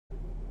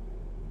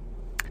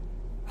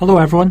Hello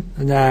everyone,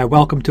 and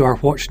welcome to our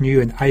What's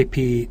New in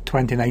IP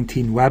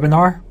 2019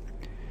 webinar.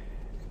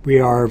 We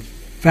are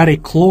very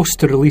close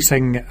to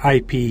releasing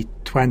IP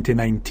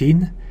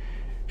 2019.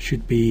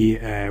 Should be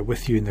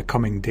with you in the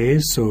coming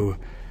days, so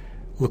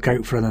look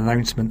out for an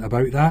announcement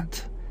about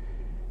that.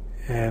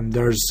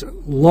 There's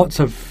lots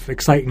of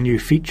exciting new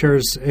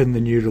features in the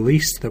new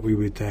release that we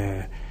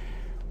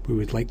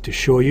would like to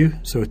show you.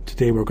 So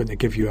today we're going to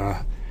give you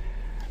a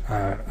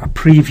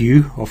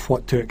preview of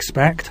what to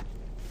expect.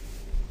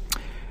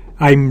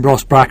 I'm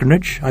Ross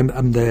Brackenridge.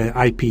 I'm the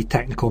IP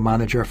Technical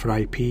Manager for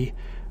IP.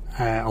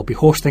 I'll be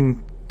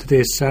hosting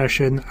today's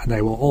session, and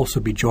I will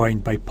also be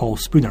joined by Paul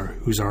Spooner,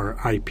 who's our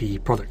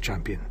IP Product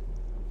Champion.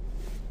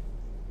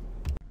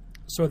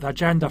 So the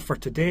agenda for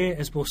today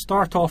is we'll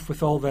start off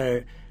with all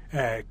the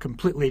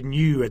completely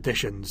new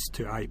additions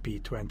to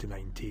IP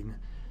 2019,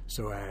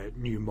 so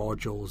new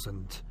modules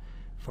and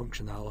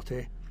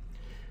functionality.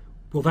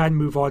 We'll then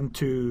move on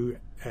to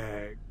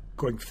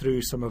going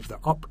through some of the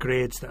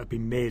upgrades that have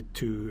been made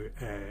to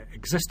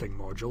existing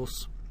modules,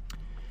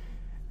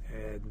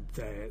 and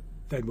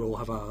then we'll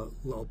have a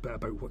little bit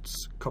about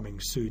what's coming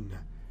soon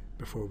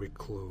before we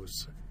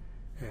close.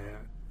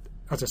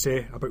 As I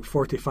say, about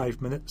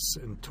 45 minutes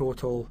in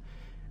total.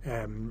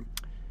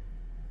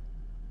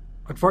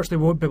 Unfortunately,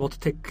 we won't be able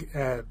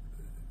to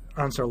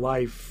answer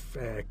live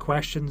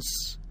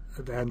questions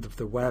at the end of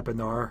the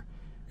webinar,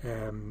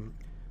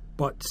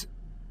 but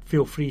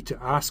feel free to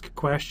ask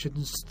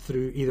questions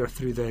either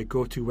through the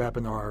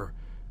GoToWebinar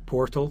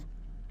portal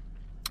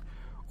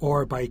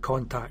or by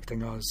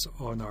contacting us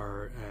on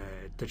our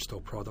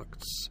digital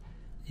products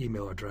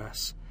email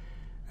address.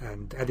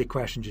 And any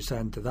questions you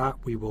send to that,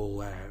 we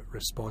will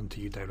respond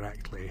to you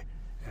directly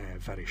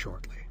very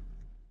shortly.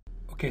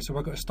 Okay, so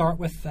we're going to start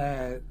with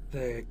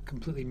the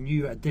completely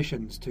new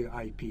additions to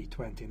IP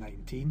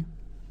 2019.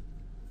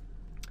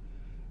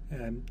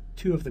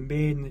 Two of the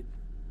main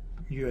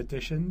new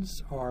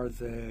additions are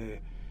the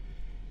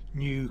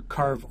new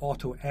Curve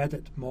Auto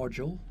Edit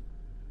module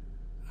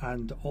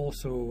and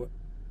also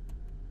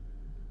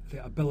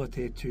the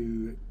ability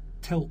to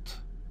tilt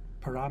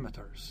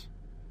parameters.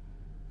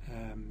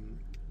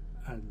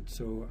 And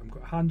so I'm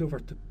going to hand over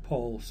to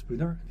Paul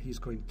Spooner. He's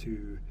going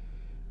to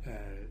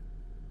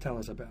tell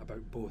us a bit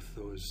about both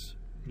those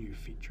new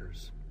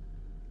features.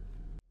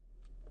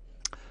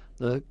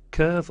 The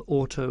Curve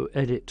Auto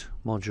Edit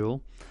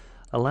module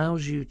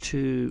allows you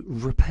to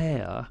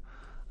repair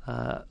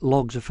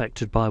logs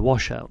affected by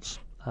washouts.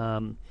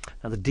 Now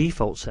the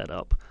default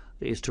setup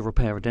is to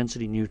repair a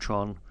density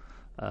neutron,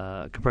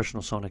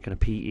 compressional sonic, and a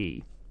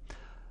PE.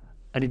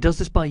 And it does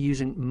this by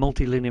using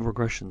multilinear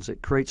regressions.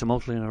 It creates a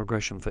multilinear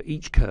regression for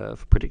each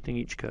curve, predicting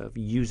each curve,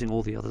 using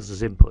all the others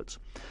as inputs.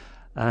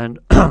 And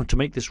to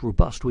make this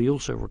robust, we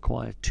also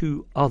require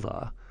two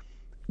other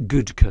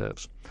good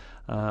curves.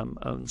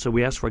 So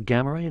we ask for a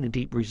gamma ray and a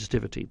deep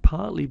resistivity,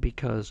 partly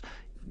because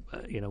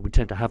we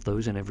tend to have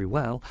those in every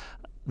well.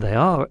 They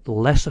are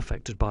less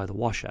affected by the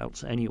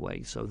washouts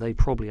anyway, so they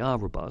probably are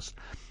robust.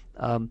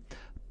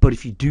 But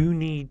if you do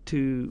need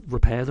to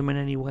repair them in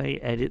any way,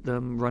 edit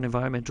them, run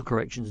environmental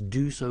corrections,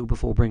 do so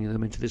before bringing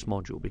them into this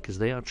module, because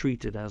they are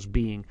treated as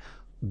being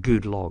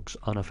good logs,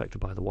 unaffected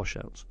by the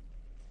washouts.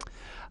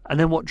 And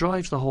then what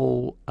drives the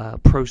whole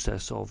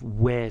process of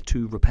where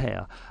to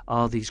repair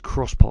are these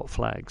crosspot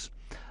flags.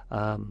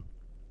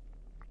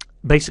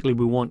 Basically,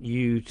 we want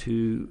you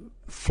to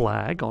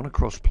flag on a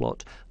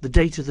crossplot the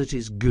data that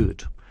is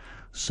good.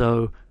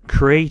 So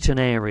create an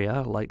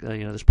area, like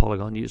this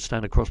polygon, use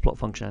standard crossplot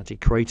functionality,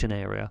 create an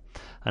area,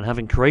 and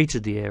having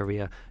created the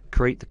area,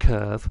 create the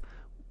curve,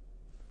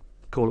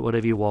 call it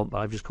whatever you want, but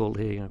I've just called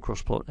it here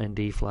crossplot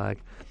ND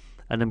flag,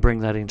 and then bring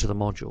that into the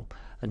module.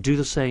 And do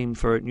the same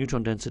for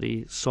neutron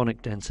density,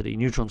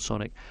 neutron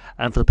sonic,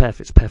 and for the PEF,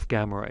 it's PEF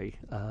gamma ray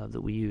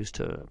that we use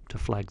to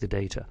flag the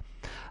data.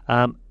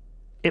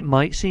 It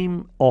might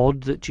seem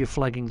odd that you're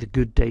flagging the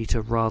good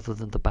data rather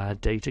than the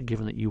bad data,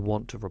 given that you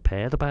want to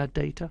repair the bad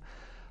data.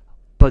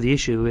 But the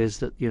issue is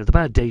that the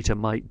bad data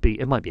might be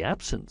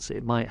absence.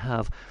 It might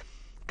have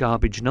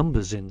garbage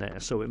numbers in there,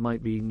 so it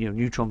might be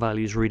neutron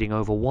values reading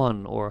over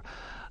 1, or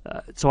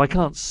so I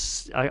can't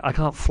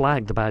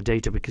flag the bad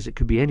data because it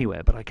could be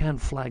anywhere, but I can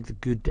flag the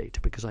good data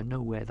because I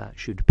know where that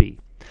should be.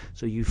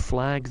 So you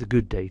flag the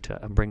good data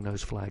and bring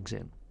those flags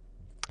in.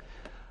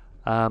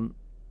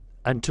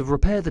 And to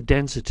repair the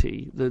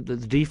density, the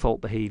default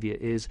behavior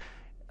is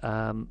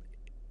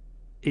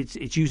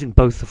it's using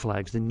both the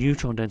flags, the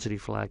neutron density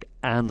flag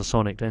and the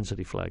sonic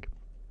density flag.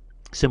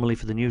 Similarly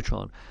for the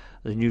neutron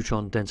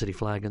density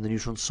flag and the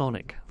neutron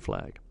sonic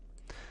flag.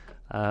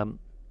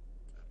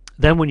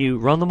 Then when you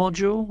run the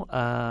module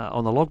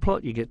on the log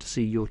plot, you get to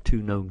see your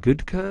two known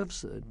good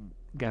curves,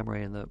 gamma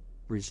ray and the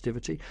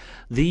resistivity.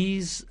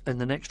 These in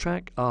the next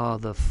track are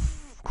the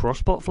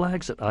crosspot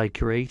flags that I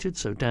created.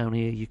 So down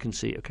here you can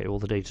see, okay, all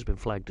the data's been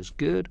flagged as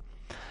good.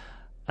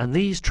 And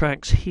these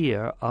tracks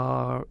here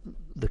are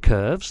the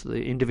curves,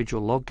 the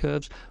individual log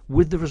curves,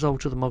 with the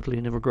result of the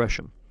multilinear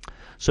regression.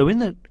 So in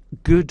the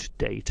good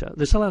data,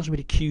 this allows me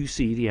to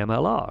QC the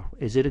MLR.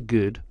 Is it a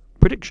good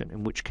prediction,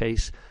 in which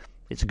case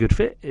it's a good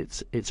fit,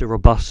 it's a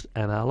robust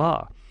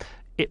MLR.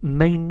 It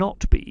may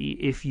not be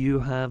if you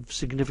have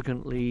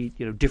significantly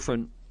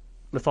different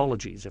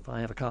lithologies. If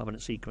I have a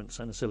carbonate sequence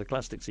and a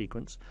siliclastic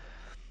sequence,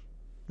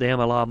 the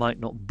MLR might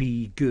not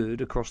be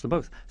good across them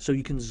both. So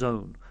you can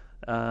zone.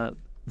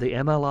 The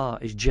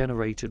MLR is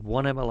generated,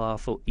 one MLR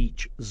for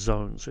each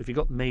zone. So if you've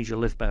got major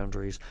lith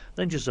boundaries,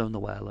 then just zone the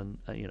well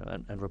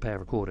and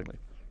repair accordingly.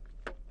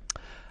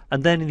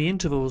 And then in the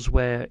intervals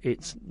where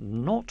it's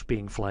not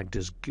being flagged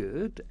as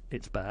good,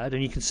 it's bad,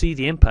 and you can see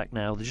the impact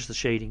now, just the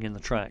shading in the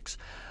tracks,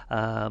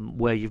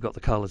 where you've got the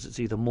colours,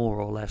 it's either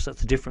more or less. That's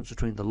the difference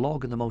between the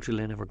log and the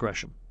multilinear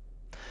regression.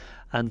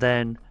 And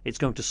then it's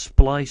going to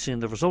splice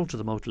in the result of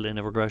the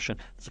multilinear regression.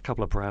 There's a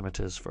couple of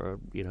parameters for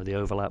the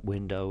overlap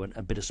window and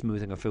a bit of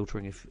smoothing or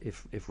filtering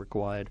if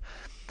required.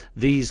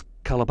 These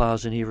colour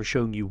bars in here are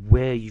showing you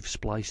where you've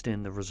spliced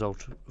in the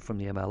result from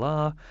the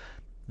MLR.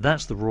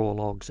 That's the raw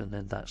logs, and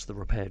then that's the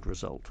repaired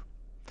result.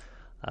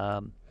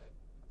 And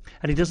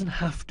it doesn't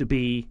have to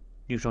be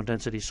neutron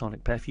density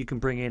sonic PEF. You can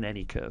bring in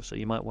any curve. So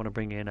you might want to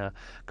bring in a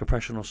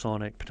compressional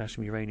sonic,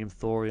 potassium, uranium,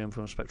 thorium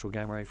from a spectral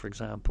gamma ray, for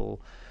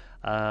example.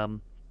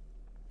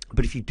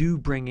 But if you do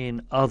bring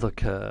in other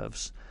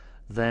curves,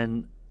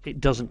 then it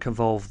doesn't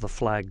convolve the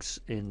flags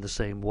in the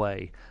same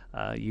way.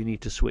 You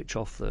need to switch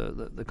off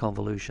the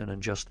convolution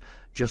and just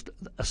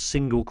a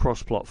single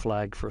cross plot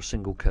flag for a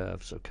single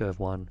curve. So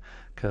curve one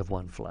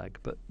flag.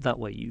 But that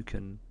way you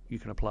can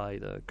apply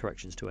the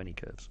corrections to any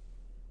curves.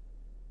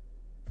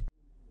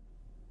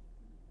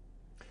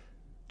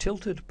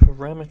 Tilted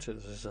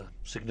parameters is a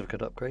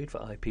significant upgrade for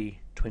IP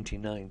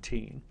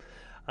 2019.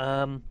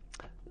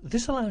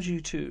 This allows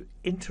you to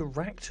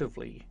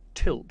interactively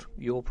tilt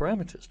your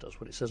parameters, does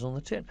what it says on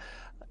the tin.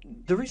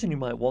 The reason you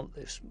might want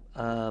this,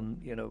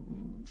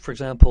 for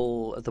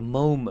example, at the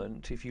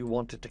moment, if you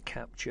wanted to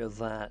capture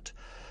that,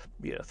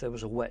 if there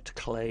was a wet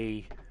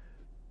clay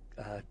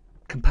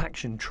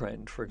compaction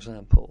trend, for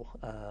example,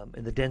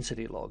 in the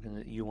density log,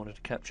 and you wanted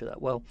to capture that,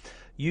 well,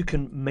 you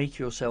can make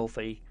yourself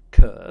a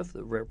curve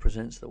that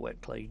represents the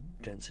wet clay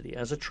density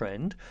as a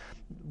trend,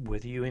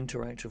 whether you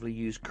interactively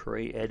use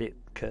create edit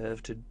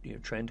curve to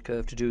trend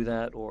curve to do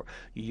that, or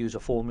you use a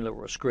formula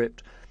or a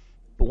script.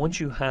 But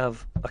once you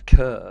have a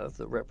curve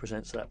that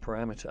represents that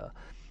parameter,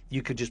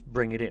 you could just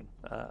bring it in.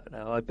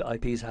 Now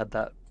IP's had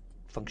that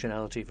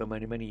functionality for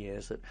many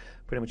years, that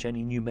pretty much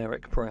any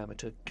numeric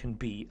parameter can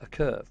be a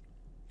curve.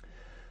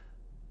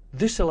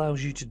 This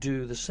allows you to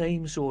do the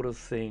same sort of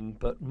thing,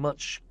 but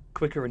much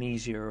quicker and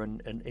easier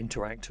and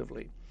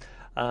interactively.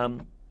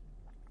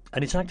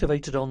 And it's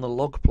activated on the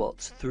log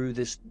plots through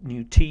this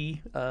new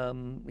T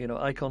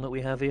icon that we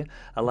have here.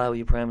 Allow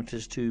your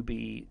parameters to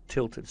be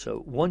tilted.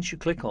 So once you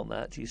click on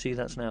that, you see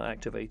that's now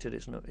activated.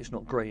 It's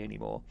not grey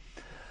anymore.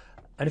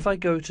 And if I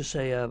go to,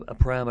 say, a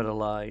parameter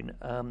line,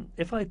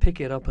 if I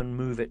pick it up and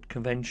move it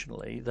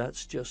conventionally,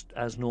 that's just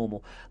as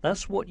normal.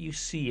 That's what you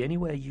see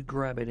anywhere you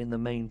grab it in the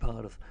main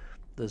part of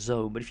the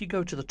zone. But if you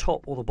go to the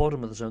top or the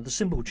bottom of the zone, the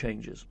symbol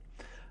changes,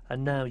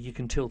 and now you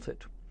can tilt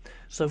it.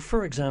 So,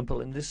 for example,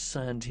 in this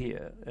sand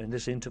here, in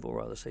this interval,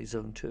 rather, say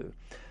zone 2,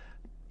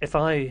 if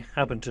I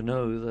happen to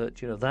know that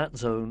that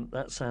zone,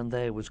 that sand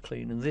there was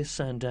clean, and this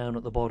sand down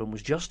at the bottom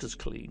was just as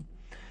clean,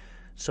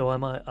 so I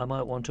might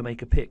want to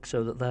make a pick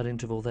so that that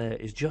interval there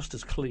is just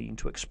as clean,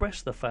 to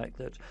express the fact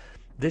that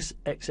this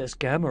excess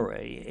gamma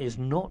ray is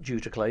not due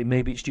to clay.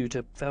 Maybe it's due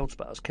to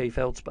feldspars, K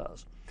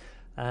feldspars.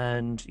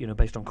 And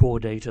based on core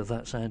data,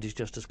 that sand is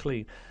just as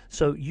clean.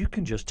 So you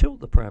can just tilt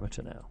the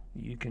parameter now.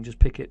 You can just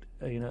pick it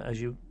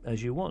as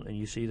you want, and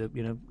you see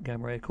the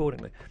gamma ray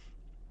accordingly.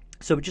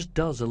 So it just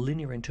does a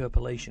linear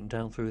interpolation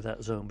down through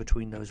that zone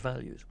between those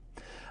values.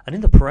 And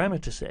in the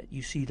parameter set,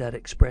 you see that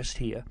expressed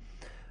here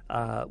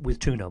with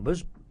two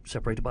numbers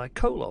separated by a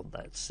colon.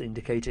 That's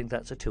indicating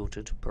that's a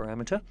tilted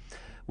parameter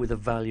with a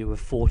value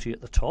of 40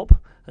 at the top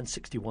and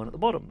 61 at the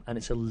bottom, and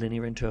it's a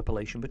linear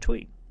interpolation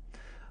between.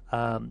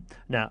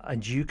 Now,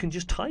 and you can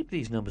just type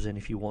these numbers in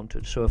if you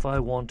wanted. So if I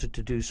wanted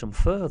to do some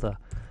further,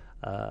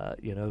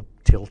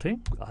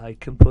 tilting, I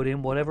can put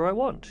in whatever I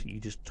want.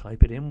 You just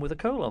type it in with a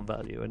colon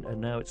value,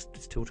 and now it's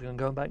tilting and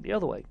going back the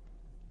other way.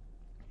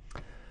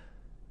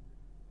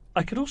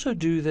 I could also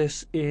do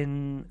this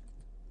in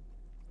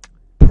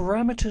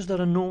parameters that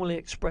are normally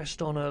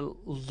expressed on a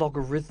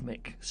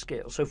logarithmic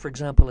scale. So, for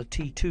example, a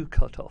T2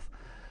 cutoff.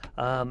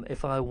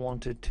 If I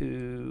wanted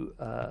to,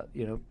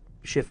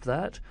 shift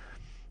that,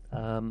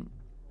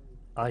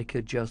 I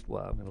could just,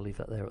 I'm going to leave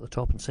that there at the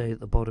top and say at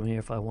the bottom here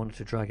if I wanted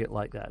to drag it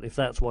like that, if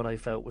that's what I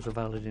felt was a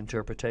valid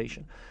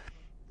interpretation.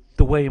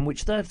 The way in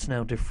which that's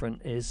now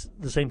different is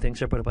the same thing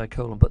separated by a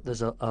colon, but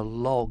there's a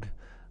log,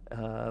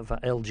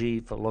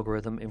 LG for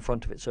logarithm in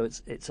front of it, so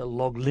it's a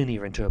log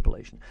linear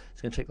interpolation.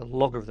 It's going to take the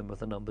logarithm of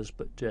the numbers,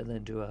 but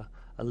then do a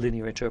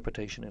linear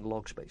interpretation in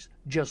log space,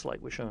 just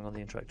like we're showing on the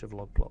interactive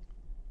log plot.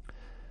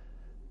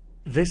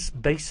 This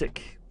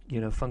basic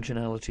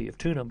functionality of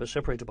two numbers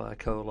separated by a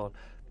colon,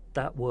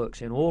 that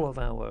works in all of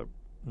our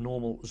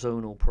normal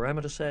zonal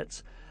parameter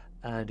sets,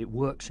 and it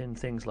works in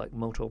things like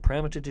multiple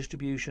parameter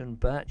distribution,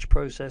 batch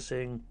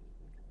processing,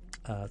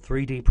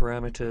 3D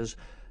parameters.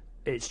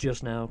 It's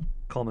just now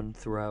common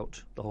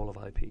throughout the whole of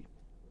IP.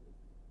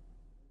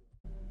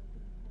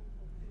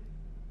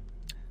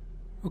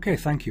 Okay,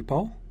 thank you,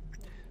 Paul.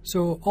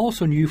 So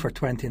also new for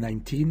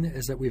 2019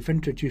 is that we've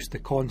introduced the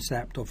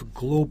concept of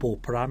global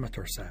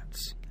parameter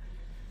sets.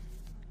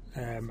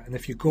 And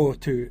if you go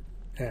to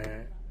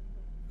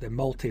the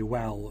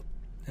multi-well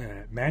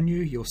menu,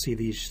 you'll see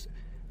these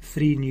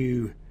 3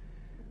 new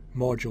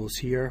modules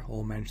here,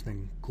 all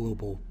mentioning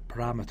global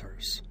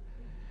parameters.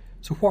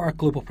 So what are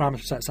global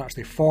parameter sets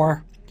actually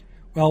for?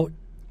 Well,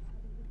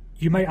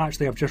 you might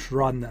actually have just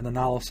run an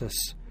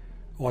analysis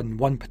on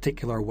one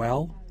particular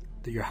well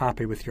that you're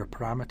happy with your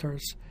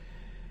parameters,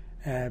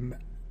 and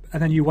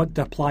then you want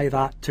to apply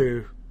that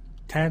to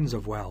tens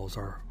of wells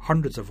or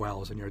hundreds of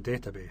wells in your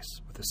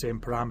database with the same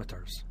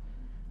parameters.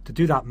 To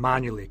do that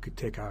manually could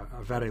take a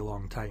very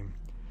long time.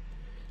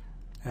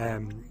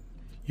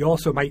 You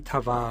also might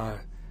have a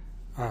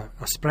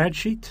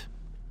spreadsheet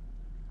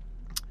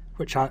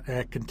which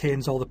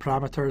contains all the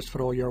parameters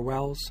for all your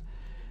wells.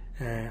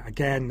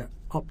 Again,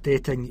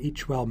 updating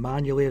each well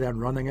manually, then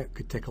running it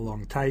could take a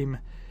long time.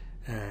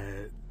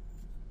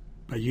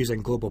 By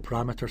using global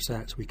parameter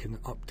sets, we can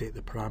update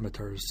the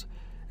parameters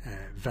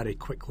very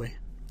quickly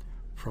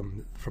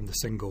from the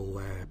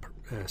single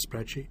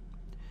spreadsheet.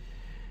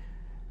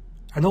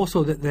 And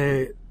also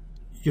that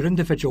your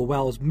individual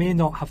wells may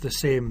not have the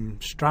same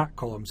strat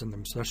columns in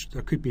them. So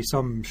there could be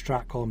some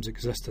strat columns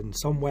exist in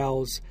some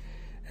wells,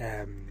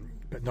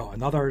 but not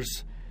in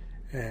others.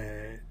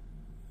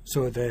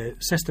 So the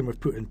system we've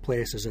put in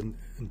place is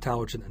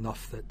intelligent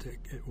enough that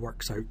it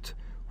works out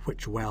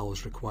which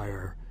wells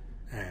require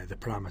the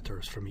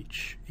parameters from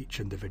each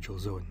individual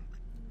zone.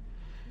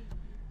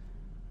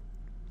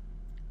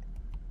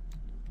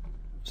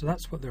 So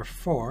that's what they're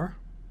for.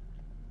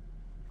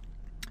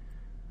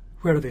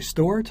 Where are they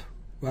stored?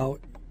 Well,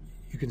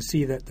 you can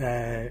see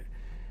that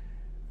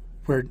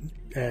where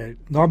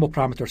normal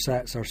parameter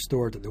sets are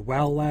stored at the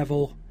well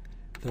level,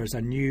 there's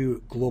a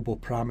new global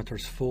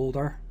parameters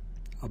folder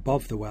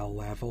above the well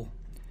level,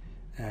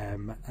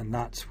 and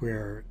that's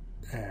where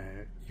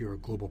your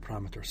global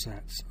parameter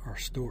sets are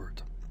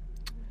stored.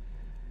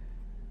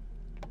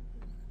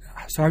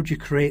 So how do you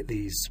create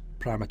these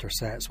parameter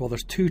sets? Well,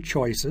 there's 2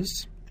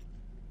 choices.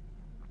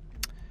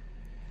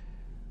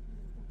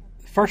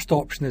 The first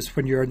option is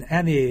when you're in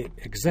any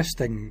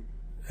existing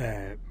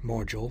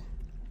module.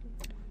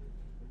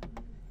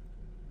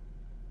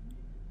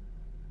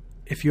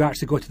 If you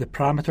actually go to the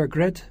parameter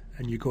grid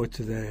and you go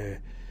to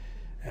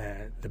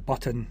the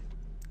button,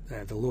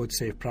 the load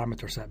save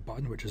parameter set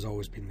button, which has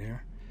always been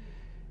there.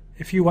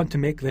 If you want to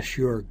make this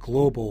your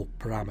global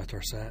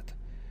parameter set,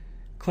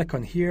 click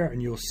on here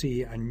and you'll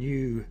see a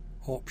new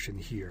option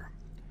here.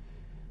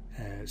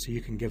 So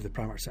you can give the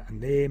parameter set a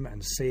name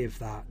and save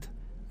that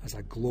as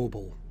a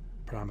global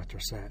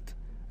parameter set,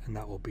 and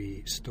that will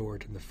be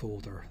stored in the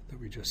folder that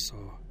we just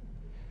saw.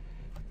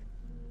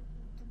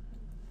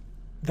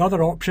 The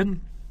other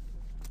option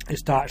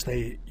is to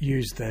actually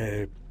use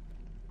the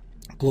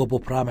global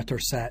parameter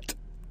set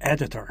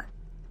editor.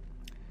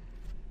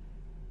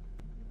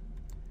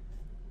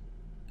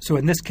 So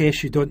in this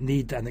case, you don't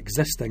need an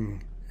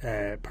existing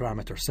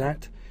parameter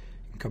set.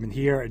 You can come in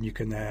here and you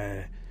can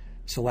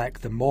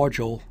select the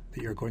module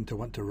that you're going to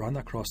want to run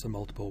across the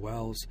multiple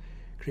wells,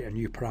 create a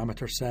new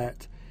parameter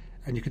set,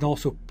 and you can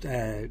also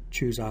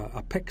choose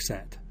a pick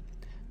set.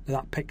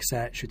 Now, that pick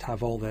set should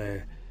have all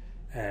the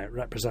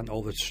represent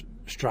all the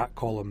strat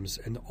columns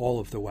in all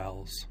of the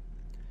wells.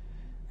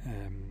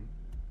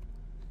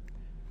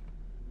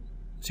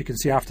 So you can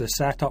see after the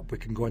setup, we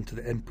can go into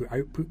the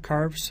input-output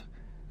curves.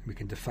 And we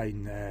can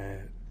define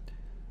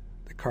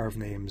the curve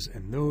names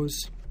in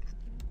those.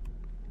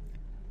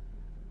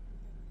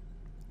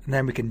 And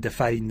then we can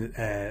define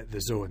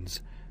the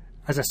zones.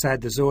 As I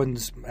said, the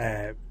zones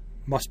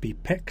must be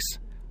picks.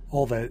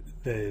 All the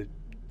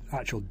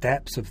actual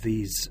depths of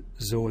these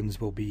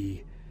zones will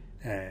be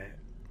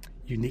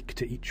unique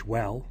to each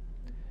well.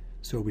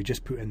 So we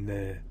just put in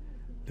the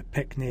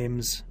pick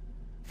names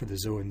for the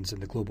zones in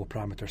the global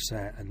parameter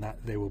set, and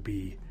that they will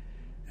be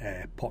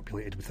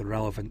populated with the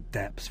relevant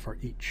depths for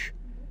each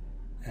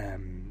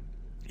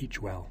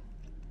well.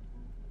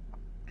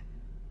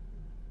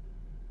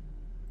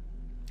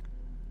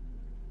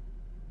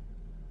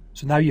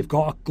 So now you've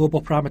got a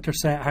global parameter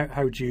set.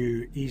 How do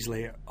you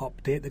easily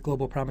update the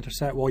global parameter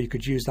set? Well, you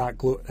could use that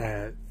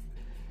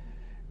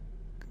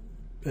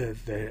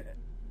the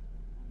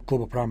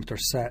global parameter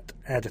set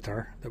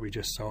editor that we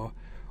just saw,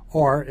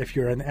 or if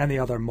you're in any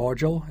other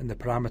module in the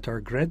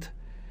parameter grid,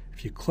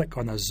 if you click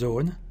on a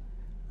zone,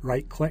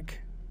 right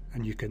click,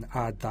 and you can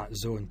add that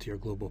zone to your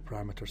global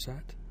parameter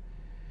set,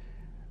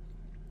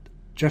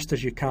 just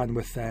as you can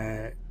with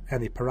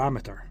any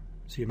parameter.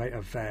 So you might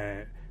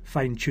have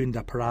fine-tuned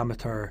a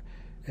parameter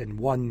in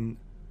an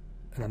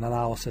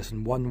analysis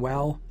in one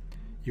well.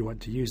 You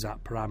want to use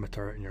that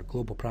parameter in your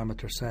global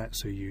parameter set,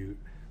 so you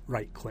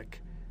right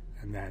click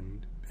and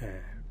then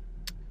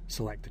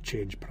select the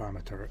change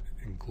parameter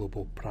in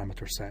global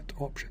parameter set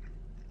option.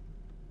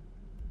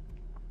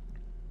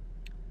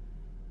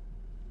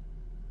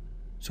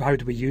 So how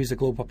do we use the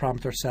global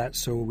parameter set?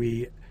 So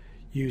we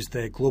use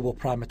the global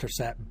parameter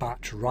set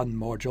batch run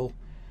module,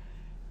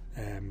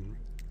 and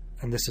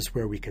this is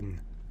where we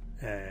can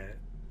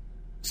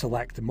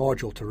select the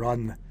module to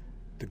run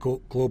the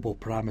global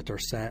parameter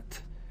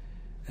set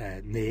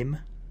name,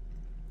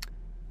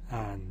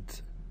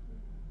 and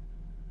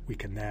we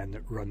can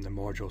then run the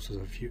module. So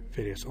there's a few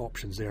various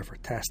options there for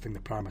testing the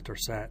parameter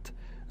set,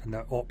 and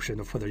the option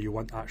of whether you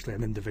want actually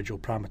an individual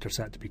parameter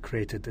set to be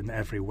created in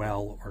every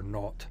well or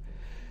not.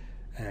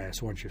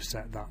 So once you've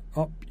set that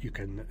up, you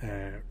can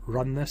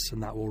run this,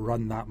 and that will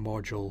run that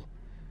module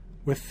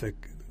with the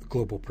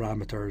global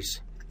parameters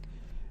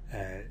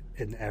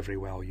in every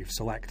well you've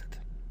selected.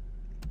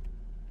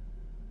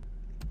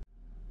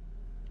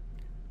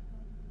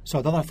 So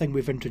another thing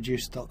we've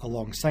introduced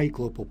alongside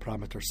global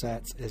parameter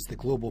sets is the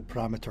global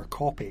parameter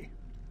copy.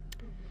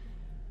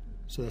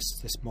 So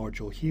this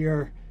module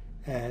here.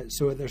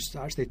 So there's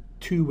actually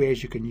two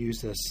ways you can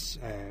use this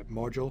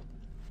module.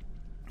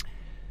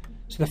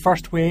 So the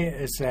first way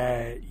is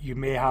you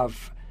may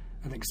have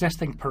an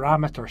existing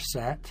parameter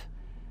set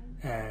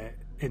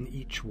in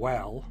each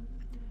well,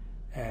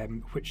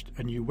 and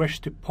you wish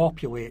to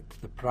populate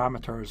the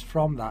parameters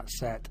from that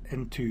set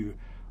into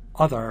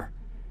other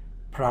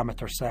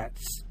parameter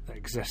sets that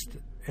exist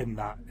in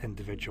that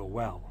individual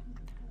well.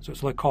 So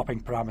it's like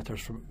copying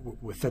parameters from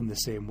within the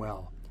same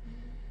well,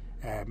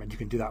 and you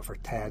can do that for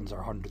tens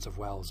or hundreds of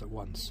wells at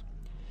once.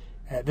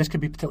 This can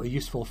be particularly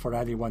useful for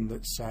anyone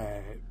that's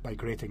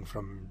migrating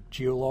from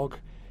Geolog.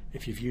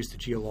 If you've used the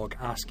Geolog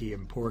ASCII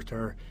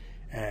importer,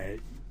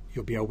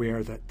 you'll be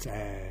aware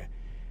that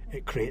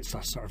it creates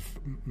a sort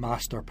of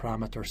master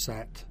parameter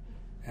set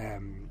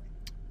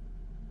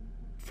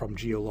from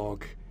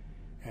Geolog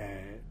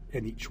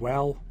in each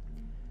well.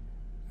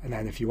 And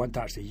then if you want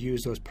to actually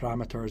use those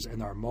parameters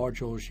in our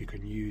modules, you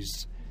can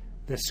use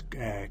this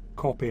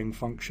copying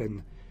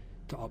function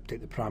to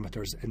update the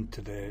parameters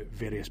into the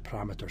various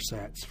parameter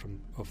sets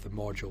of the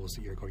modules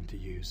that you're going to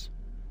use.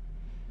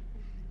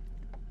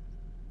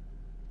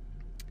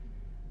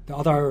 The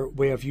other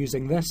way of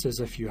using this is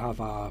if you have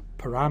a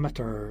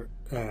parameter,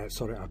 a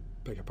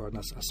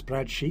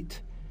spreadsheet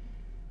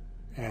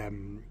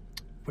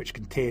which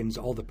contains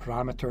all the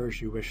parameters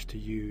you wish to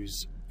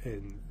use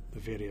in the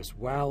various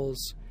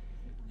wells.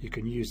 You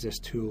can use this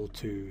tool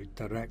to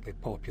directly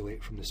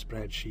populate from the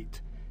spreadsheet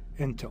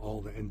into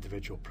all the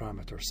individual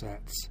parameter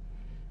sets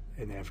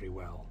in every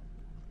well.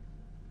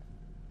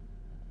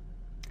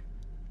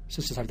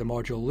 So this is how the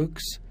module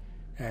looks.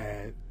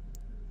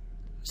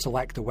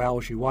 Select the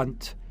wells you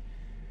want,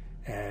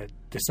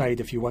 decide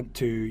if you want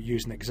to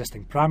use an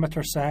existing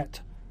parameter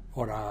set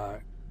or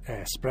a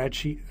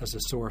spreadsheet as the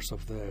source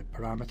of the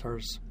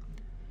parameters.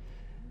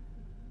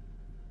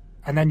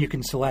 And then you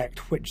can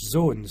select which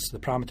zones, the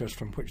parameters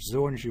from which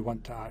zones you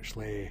want to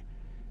actually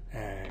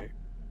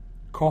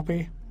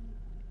copy.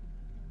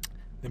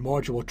 The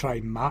module will try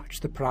and match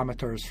the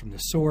parameters from the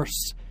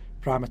source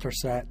parameter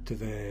set to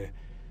the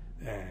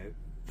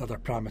other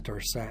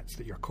parameter sets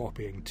that you're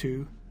copying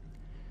to.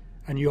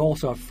 And you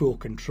also have full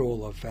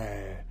control of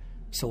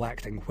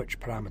selecting which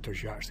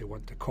parameters you actually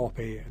want to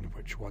copy and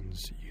which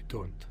ones you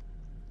don't.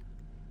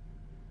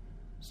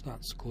 So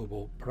that's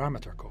global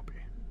parameter copy.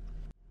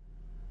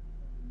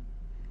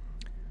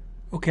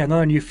 Okay,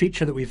 another new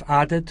feature that we've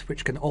added,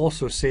 which can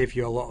also save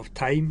you a lot of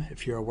time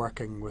if you're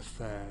working with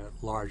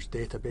large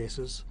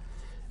databases,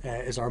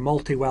 is our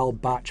multi-well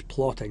batch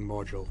plotting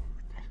module.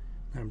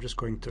 I'm just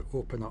going to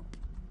open up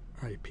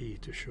IP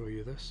to show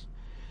you this.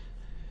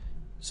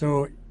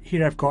 So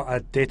here I've got a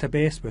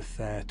database with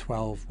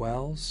 12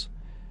 wells.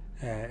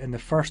 In the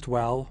first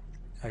well,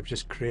 I've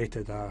just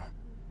created a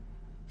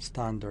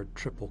standard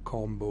triple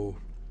combo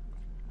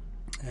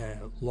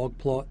log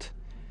plot.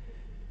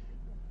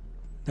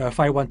 Now if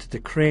I wanted to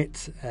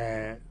create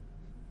a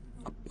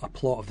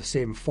plot of the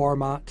same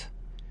format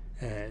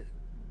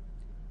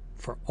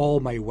for all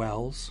my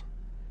wells,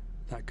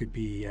 that could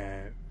be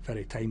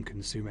very time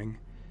consuming.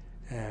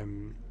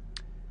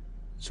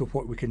 So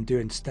what we can do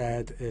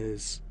instead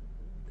is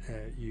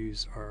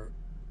use our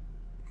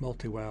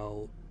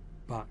multi-well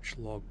batch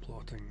log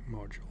plotting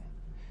module.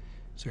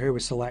 So here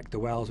we select the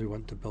wells we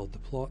want to build the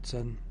plots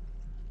in.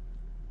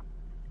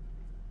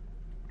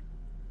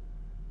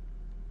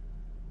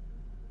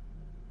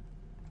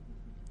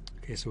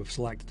 Okay, so we've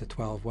selected the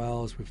 12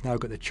 wells. We've now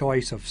got the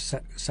choice of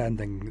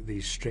sending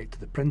these straight to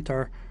the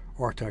printer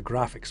or to a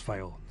graphics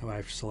file. Now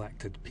I've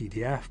selected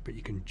PDF, but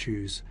you can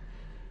choose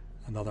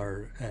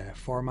another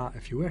format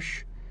if you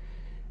wish.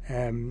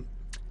 Now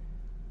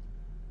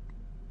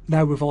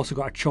we've also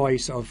got a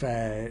choice of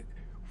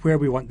where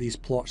we want these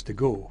plots to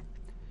go.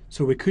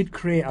 So we could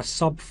create a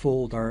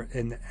subfolder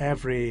in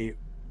every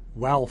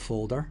well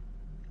folder,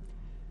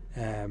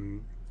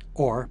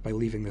 or by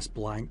leaving this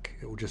blank,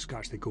 it will just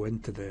actually go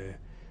into the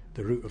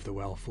root of the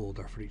well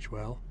folder for each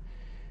well.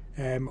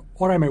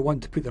 Or I might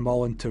want to put them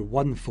all into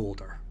one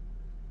folder.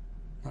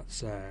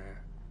 That's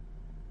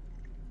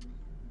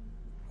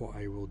what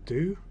I will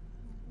do.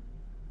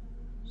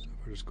 So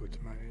if I just go to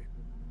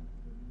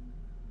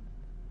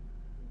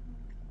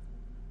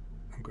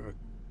I'm going to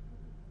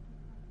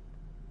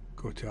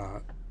go to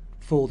a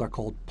folder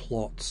called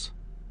plots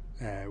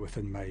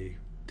within my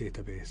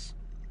database.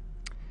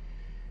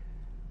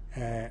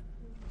 I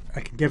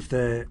can give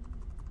the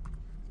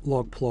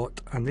log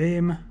plot a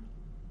name.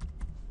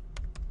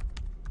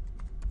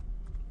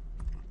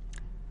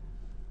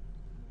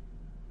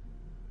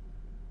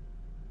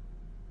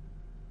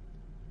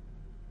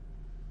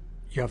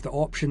 You have the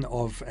option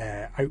of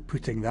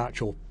outputting the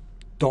actual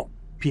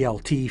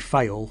 .plt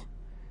file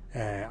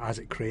as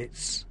it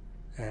creates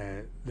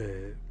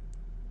the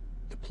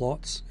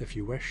plots, if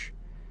you wish.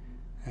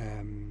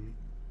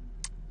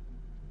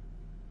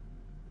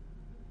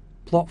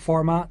 Plot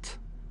format.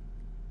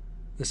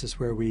 This is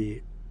where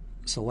we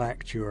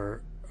select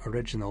your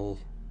original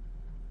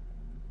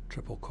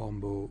triple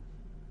combo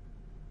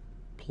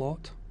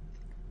plot.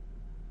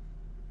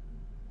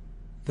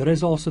 There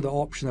is also the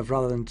option of,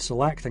 rather than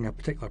selecting a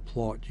particular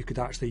plot, you could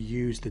actually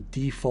use the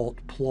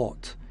default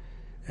plot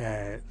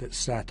that's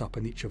set up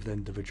in each of the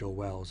individual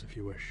wells if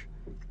you wish.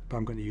 But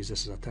I'm going to use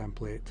this as a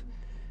template.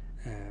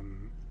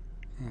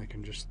 I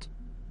can just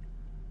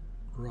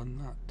run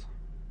that.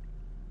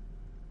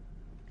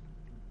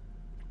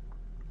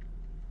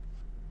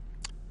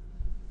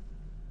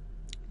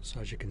 So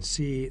as you can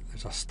see,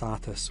 there's a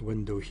status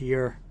window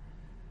here,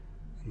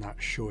 and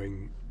that's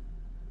showing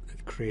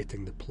it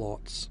creating the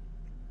plots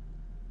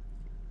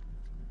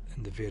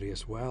in the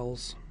various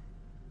wells.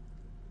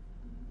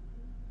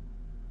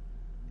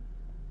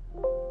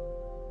 Here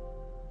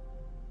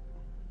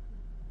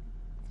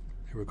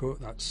we go,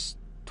 that's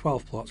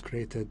 12 plots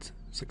created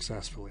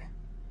successfully.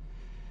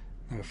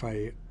 Now if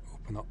I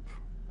open up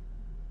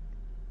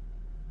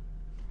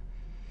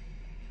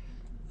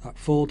that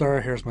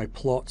folder, here's my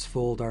plots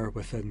folder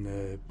within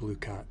the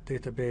BlueCat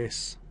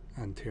database,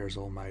 and here's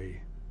all my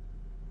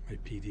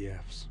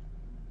PDFs.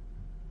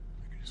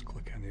 I can just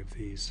click any of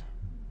these.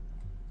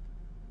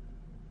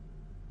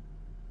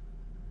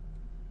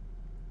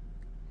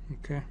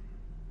 Okay,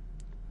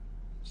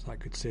 so that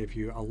could save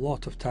you a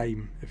lot of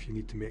time if you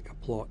need to make a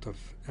plot of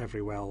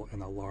every well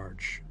in a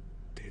large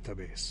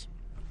database.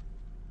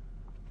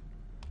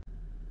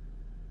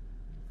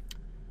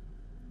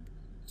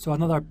 So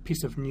another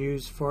piece of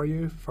news for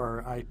you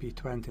for IP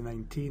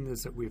 2019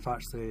 is that we've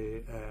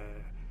actually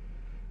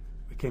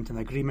we came to an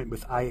agreement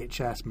with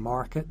IHS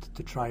Markit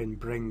to try and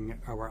bring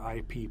our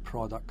IP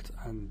product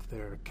and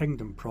their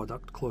Kingdom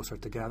product closer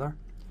together.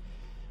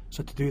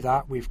 So to do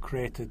that, we've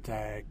created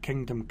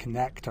Kingdom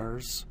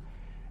connectors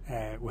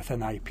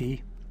within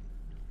IP.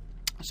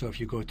 So if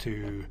you go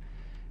to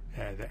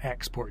the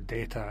export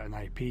data in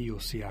IP, you'll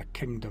see a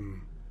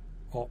Kingdom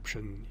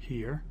option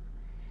here.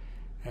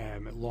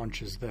 It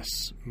launches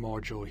this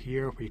module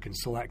here where you can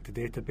select the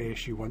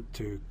database you want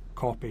to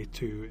copy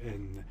to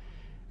in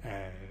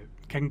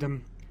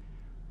Kingdom,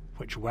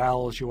 which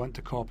wells you want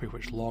to copy,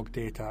 which log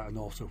data, and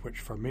also which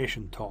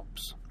formation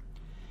tops.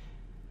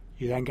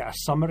 You then get a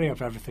summary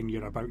of everything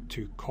you're about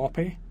to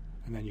copy,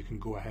 and then you can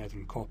go ahead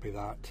and copy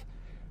that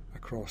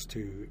across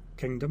to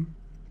Kingdom.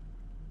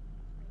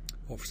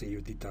 Obviously you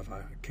would need to have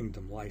a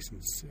Kingdom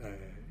license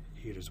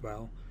here as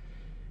well.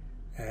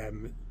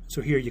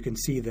 So here you can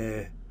see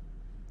the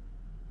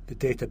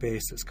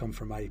database that's come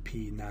from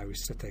IP now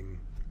sitting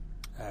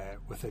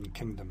within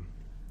Kingdom.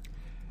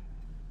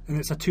 And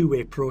it's a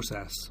two-way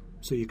process,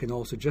 so you can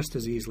also just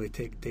as easily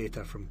take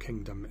data from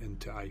Kingdom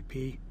into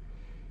IP.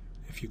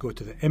 If you go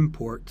to the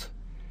import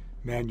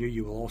menu,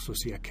 you will also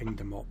see a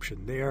Kingdom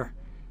option there,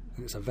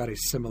 and it's a very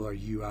similar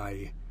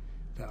UI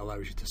that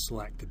allows you to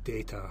select the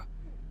data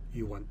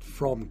you want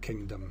from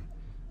Kingdom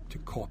to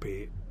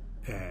copy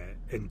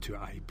into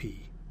IP.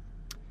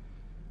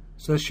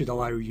 So this should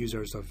allow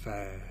users of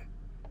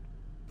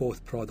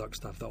both products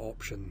to have the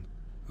option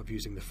of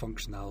using the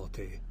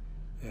functionality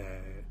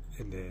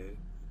in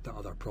the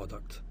other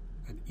product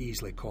and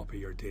easily copy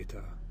your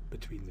data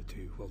between the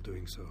two while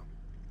doing so.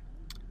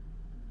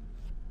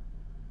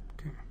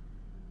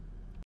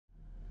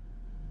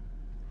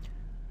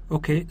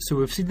 Okay, so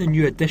we've seen the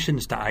new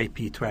additions to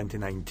IP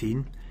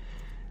 2019,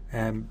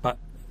 but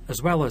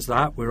as well as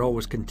that, we're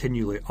always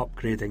continually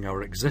upgrading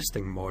our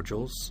existing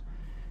modules.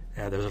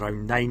 There's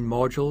around 9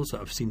 modules that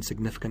have seen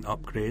significant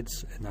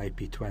upgrades in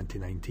IP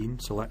 2019,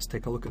 so let's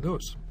take a look at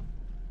those.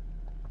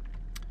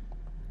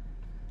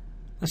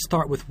 Let's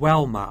start with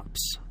well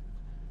maps.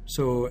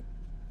 So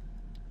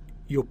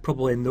you'll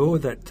probably know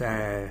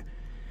that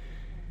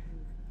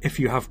if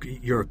you have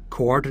your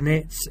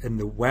coordinates in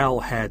the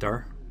well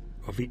header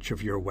of each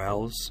of your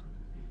wells,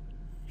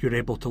 you're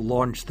able to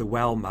launch the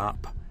well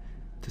map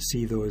to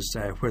see those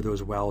where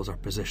those wells are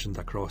positioned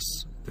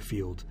across the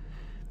field.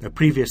 Now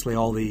previously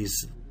all these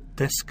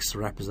discs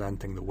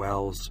representing the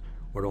wells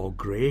were all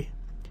grey.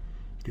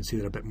 You can see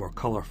they're a bit more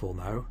colourful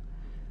now,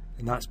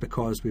 and that's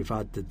because we've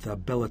added the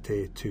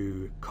ability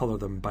to colour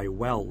them by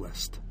well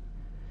list.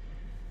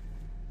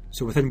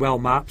 So within well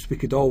maps we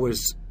could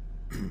always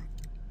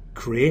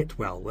create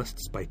well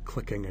lists by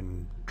clicking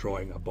and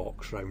drawing a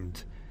box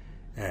around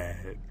a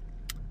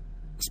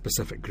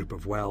specific group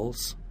of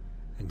wells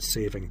and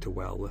saving to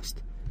well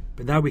list.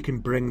 But now we can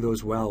bring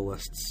those well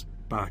lists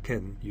back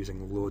in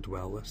using load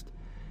well list.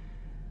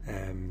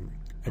 and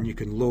you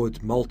can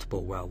load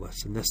multiple well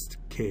lists. In this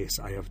case,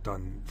 I have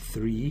done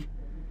 3,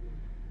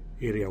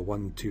 area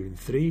 1, 2 and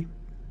 3,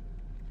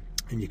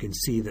 and you can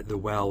see that the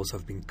wells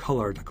have been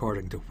coloured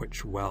according to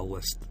which well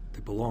list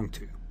they belong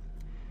to.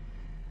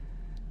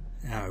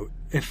 Now,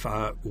 if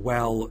a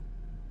well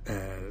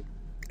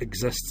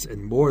exists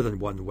in more than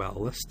one well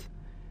list,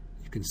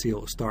 you can see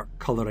it'll start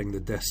colouring the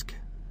disk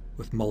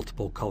with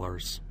multiple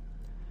colours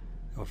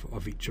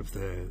of each of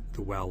the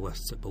well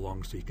lists it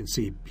belongs to. You can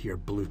see here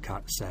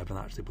BlueCat7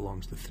 actually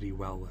belongs to 3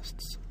 well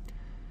lists.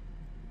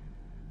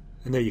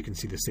 And there you can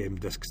see the same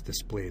disks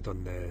displayed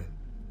on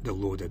the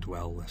loaded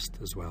well list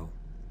as well.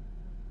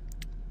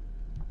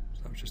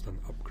 So that was just an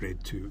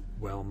upgrade to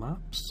well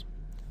maps.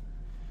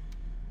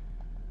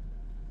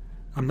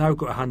 I'm now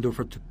going to hand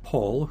over to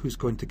Paul, who's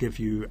going to give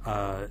you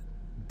a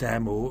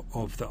demo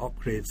of the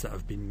upgrades that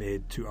have been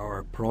made to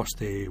our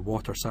porosity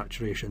water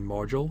saturation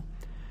module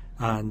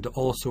and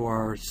also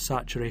our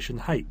saturation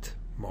height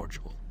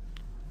module.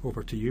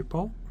 Over to you,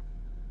 Paul.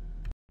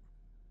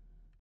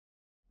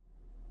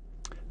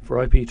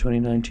 For IP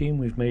 2019,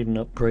 we've made an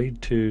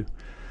upgrade to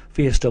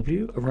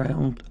VSW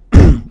around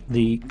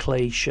the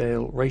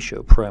clay-shale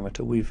ratio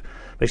parameter. We've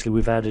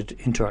added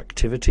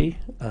interactivity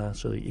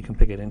so that you can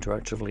pick it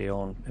interactively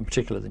on, in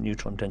particular, the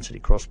neutron density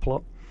cross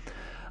plot.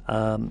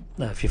 Now,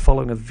 if you're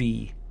following a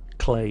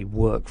V-clay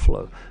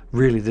workflow,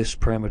 really this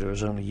parameter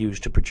is only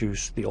used to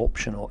produce the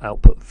optional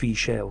output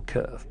V-shale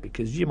curve,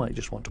 because you might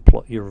just want to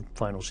plot your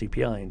final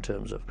CPI in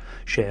terms of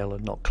shale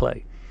and not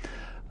clay.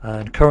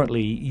 And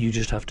currently, you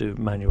just have to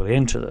manually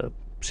enter the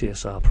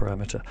CSR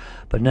parameter,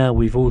 but now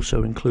we've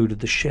also included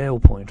the shale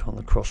point on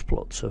the cross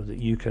plot so that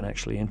you can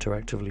actually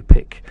interactively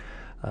pick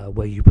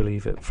where you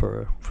believe it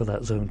for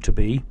that zone to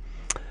be.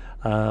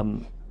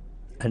 And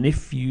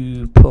if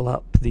you pull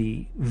up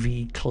the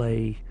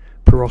V-clay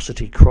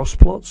porosity cross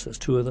plots, there's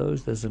 2 of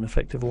those, there's an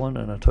effective one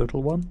and a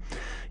total one,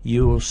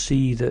 you will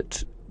see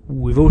that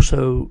we've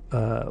also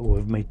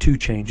we've made 2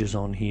 changes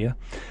on here.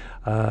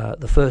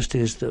 The first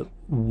is that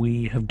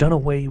we have done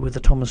away with the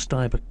Thomas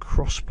Steiber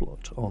cross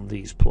plot on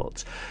these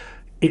plots.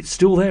 It's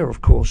still there,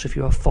 of course, if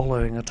you are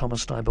following a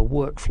Thomas Steiber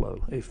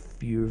workflow,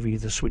 if you've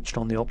either switched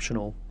on the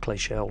optional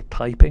clay-shale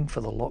typing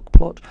for the lock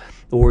plot,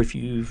 or if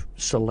you've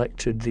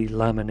selected the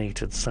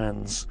laminated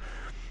sands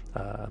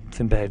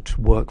thin bed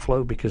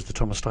workflow, because the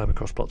Thomas Steiber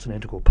cross plot's an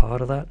integral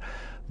part of that.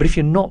 But if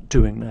you're not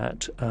doing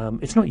that,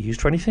 it's not used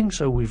for anything,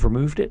 so we've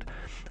removed it.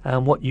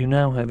 And what you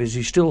now have is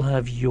you still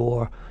have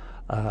your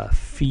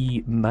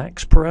phi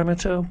max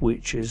parameter,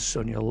 which is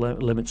on your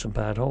limits and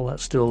pad hole.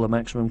 That's still the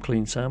maximum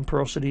clean sand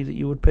porosity that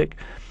you would pick.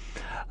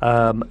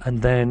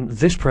 And then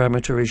this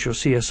parameter is your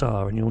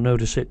CSR, and you'll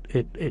notice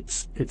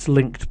it's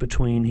linked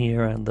between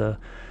here and the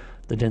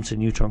denser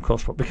neutron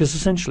cross plot, because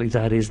essentially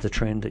that is the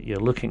trend that you're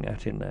looking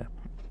at in there.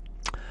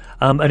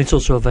 And it's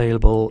also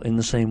available in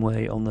the same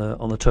way on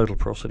the total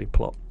porosity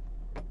plot.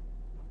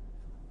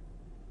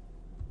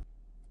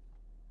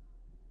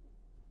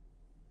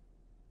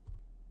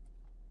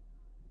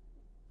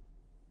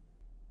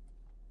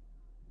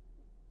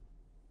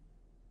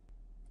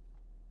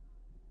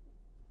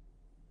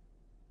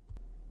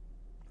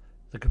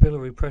 The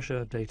capillary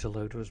pressure data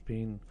loader has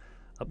been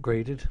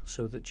upgraded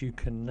so that you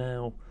can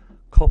now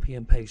copy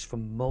and paste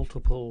from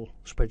multiple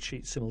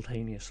spreadsheets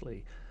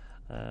simultaneously.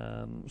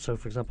 So,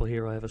 for example,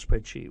 here I have a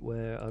spreadsheet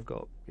where I've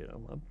got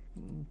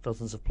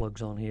dozens of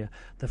plugs on here.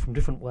 They're from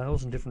different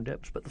wells and different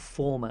depths, but the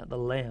format, the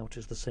layout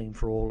is the same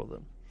for all of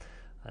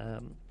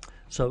them.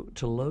 So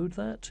to load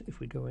that, if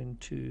we go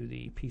into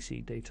the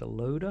PC data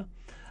loader,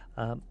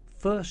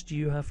 first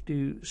you have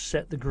to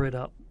set the grid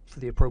up for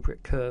the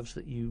appropriate curves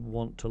that you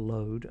want to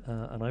load,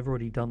 and I've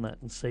already done that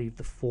and saved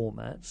the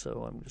format,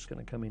 so I'm just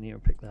going to come in here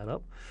and pick that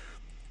up.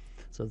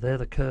 So they're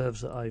the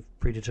curves that I've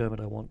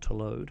predetermined I want to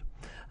load.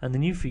 And the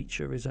new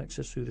feature is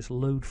access through this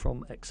Load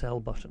from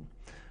Excel button.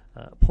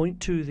 Point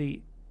to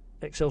the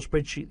Excel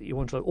spreadsheet that you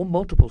want to load, or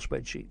multiple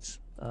spreadsheets.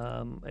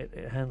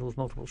 It handles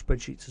multiple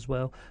spreadsheets as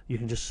well. You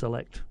can just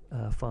select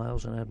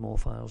files and add more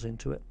files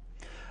into it.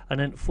 And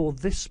then for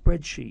this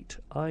spreadsheet,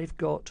 I've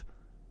got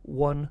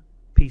 1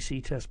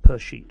 PC test per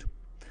sheet.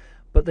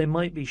 But there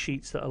might be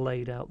sheets that are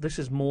laid out. This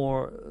is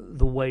more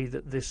the way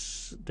that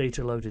this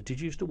data loader did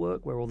used to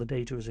work, where all the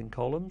data is in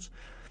columns.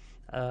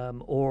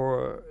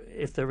 Or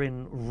if they're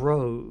in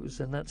rows,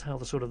 then that's how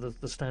the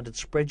standard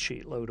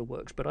spreadsheet loader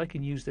works. But I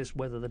can use this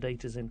whether the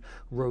data is in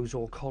rows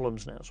or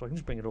columns now, so I can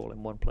just bring it all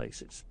in one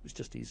place. It's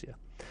just easier.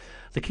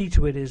 The key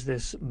to it is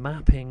this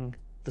mapping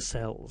the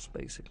cells,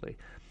 basically.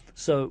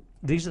 So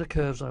these are the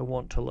curves I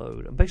want to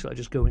load, and basically I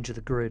just go into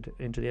the grid,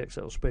 into the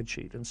Excel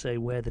spreadsheet, and say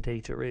where the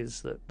data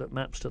is that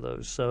maps to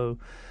those. So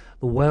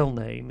the well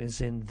name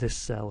is in this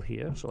cell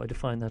here, so I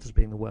define that as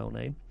being the well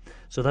name.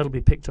 So that'll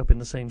be picked up in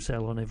the same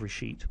cell on every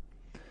sheet.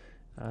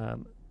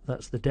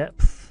 That's the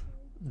depth,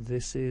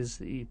 this is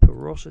the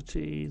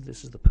porosity,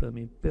 this is the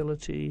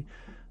permeability,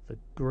 the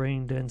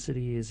grain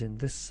density is in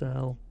this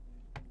cell.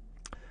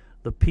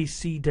 The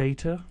PC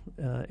data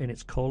in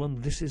its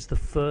column, this is the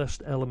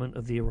first element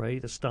of the array,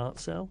 the start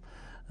cell,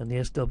 and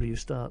the SW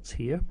starts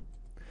here.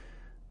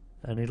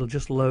 and it'll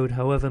just load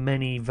however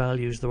many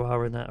values there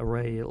are in that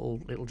array.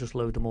 It'll just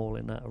load them all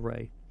in that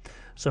array.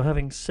 So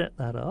having set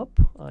that up,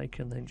 I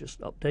can then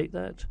just update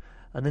that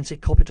and then say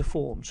copy to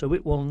form. So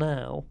it will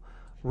now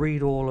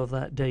read all of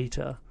that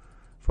data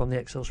from the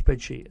Excel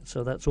spreadsheet.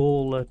 So that's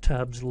all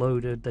tabs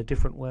loaded. They're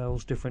different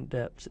wells, different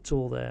depths. It's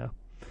all there,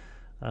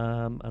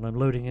 and I'm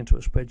loading into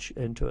a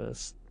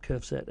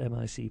curve set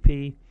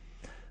MICP.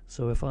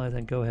 So if I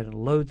then go ahead and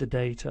load the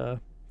data,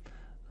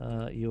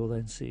 you'll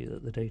then see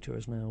that the data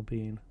is now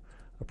being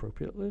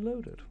appropriately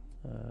loaded.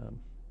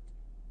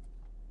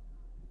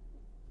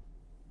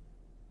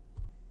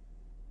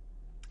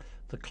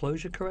 The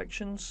closure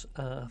corrections,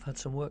 I've had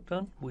some work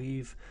done.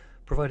 We've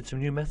provided some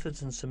new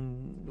methods and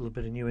a little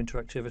bit of new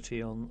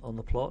interactivity on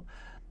the plot.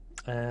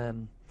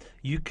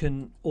 You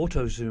can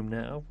auto zoom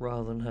now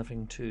rather than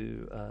having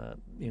to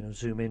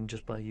zoom in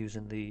just by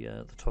using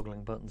the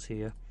toggling buttons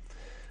here.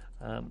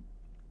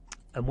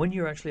 And when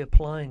you're actually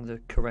applying the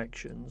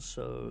corrections,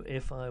 so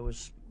if I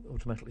was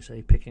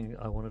automatically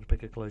I wanted to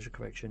pick a closure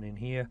correction in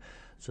here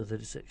so that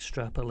it's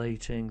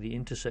extrapolating the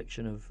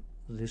intersection of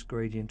this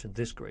gradient and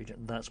this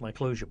gradient, that's my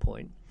closure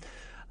point.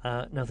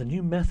 Now the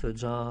new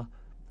methods are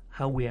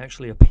how we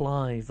actually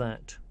apply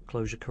that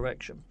closure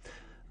correction.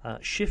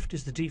 Shift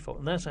is the default,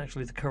 and that's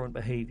actually the current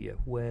behavior,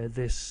 where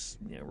this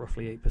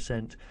roughly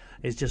 8%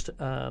 is just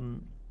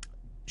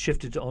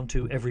shifted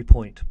onto every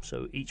point.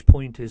 So each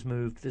point is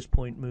moved, this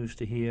point moves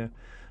to here,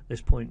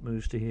 this point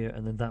moves to here,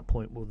 and then that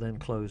point will then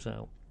close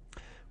out.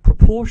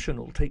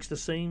 Proportional takes the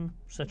same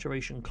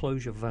saturation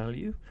closure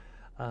value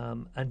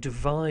and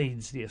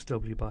divides the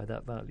SW by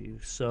that value.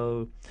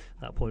 So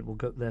that point will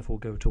therefore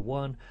go to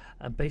 1,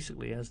 and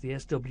basically as the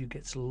SW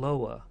gets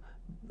lower,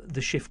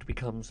 the shift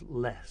becomes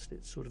less.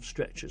 It sort of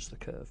stretches the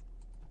curve.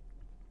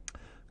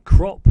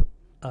 Crop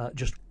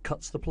just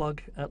cuts the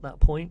plug at that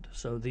point,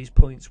 so these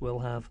points will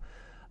have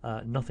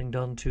nothing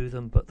done to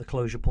them, but the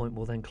closure point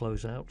will then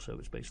close out, so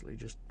it's basically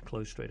just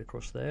closed straight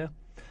across there.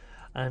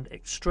 And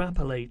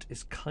extrapolate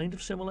is kind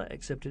of similar,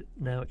 except it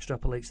now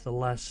extrapolates the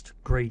last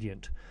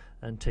gradient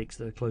and takes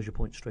the closure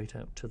point straight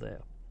out to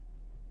there.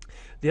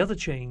 The other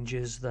change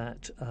is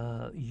that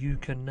you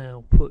can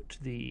now put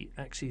the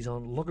axes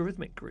on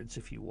logarithmic grids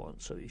if you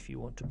want. So if you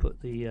want to put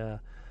the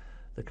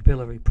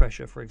capillary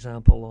pressure, for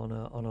example,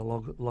 on a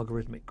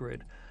logarithmic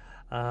grid,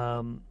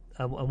 and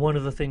one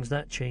of the things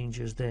that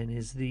changes then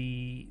is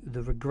the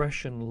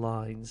regression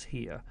lines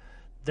here.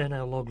 They're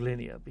now log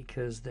linear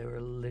because they're a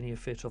linear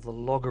fit of the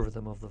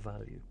logarithm of the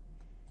value.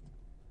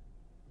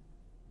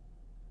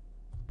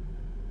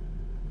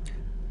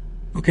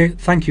 Okay,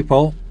 thank you,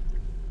 Paul.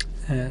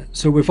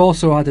 So we've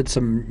also added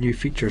some new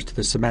features to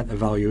the cement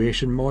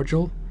evaluation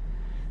module.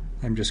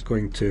 I'm just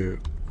going to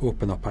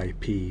open up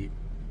IP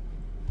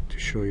to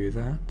show you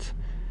that.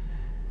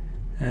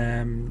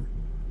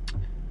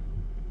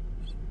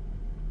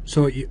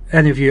 So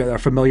any of you that are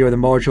familiar with the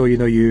module,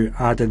 you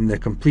add in the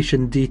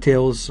completion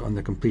details on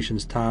the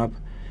completions tab.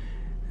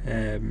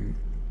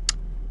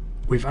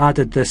 We've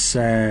added this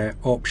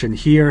option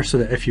here so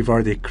that if you've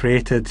already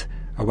created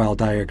a well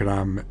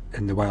diagram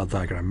in the Well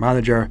Diagram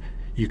Manager,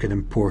 you can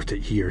import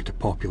it here to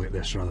populate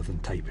this rather than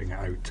typing it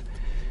out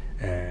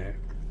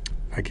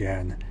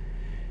again.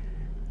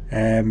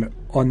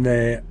 On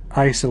the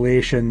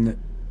isolation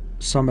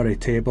summary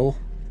table,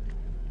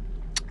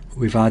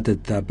 we've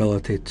added the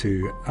ability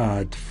to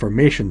add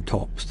formation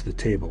tops to the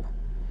table.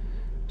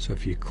 So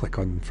if you click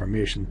on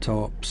formation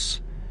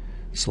tops,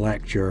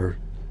 select your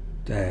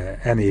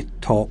any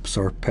tops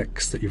or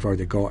picks that you've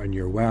already got in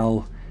your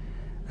well,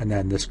 and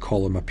then this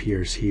column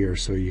appears here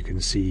so you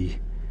can see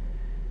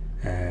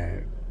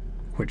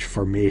which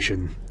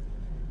formation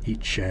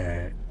each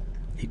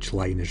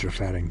line is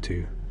referring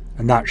to,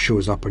 and that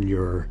shows up on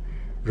your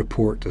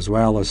report as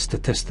well as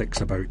statistics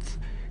about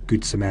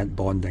good cement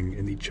bonding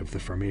in each of the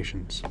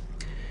formations.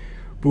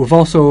 But we've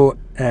also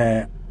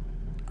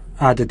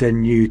added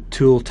in new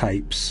tool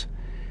types.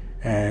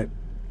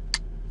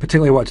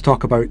 Particularly I want to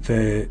talk about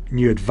the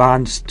new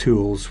advanced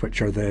tools,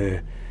 which are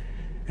the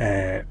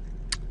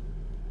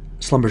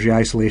Schlumberger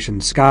Isolation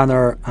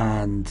Scanner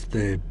and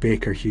the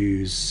Baker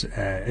Hughes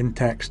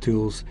Intex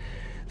tools.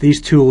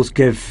 These tools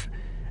give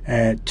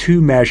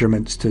two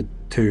measurements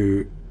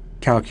to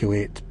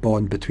calculate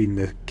bond between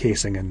the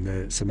casing and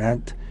the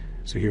cement.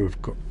 So here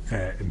we've got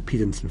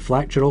impedance and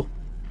flexural.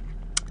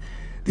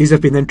 These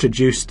have been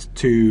introduced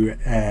to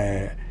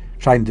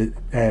trying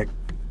to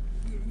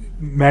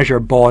measure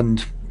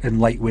bond in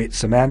lightweight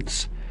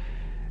cements.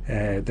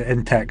 The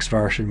Intex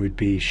version would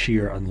be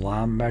shear and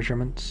lam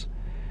measurements.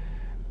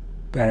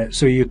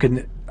 So you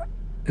can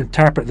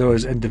interpret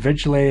those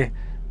individually,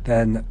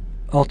 then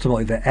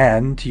ultimately at the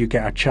end you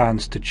get a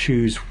chance to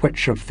choose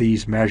which of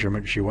these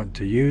measurements you want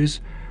to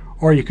use,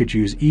 or you could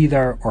use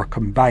either or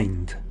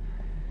combined.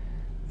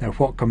 Now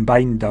what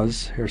combined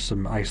does, here's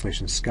some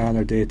isolation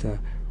scanner data.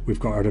 We've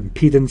got our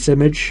impedance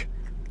image,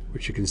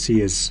 which you can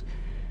see is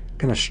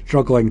kind of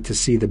struggling to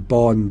see the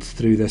bond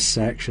through this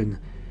section,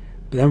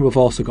 but then we've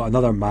also got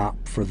another map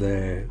for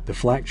the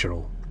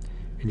flexural,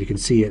 and you can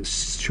see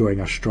it's showing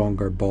a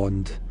stronger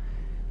bond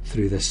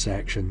through this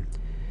section.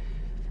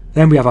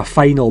 Then we have a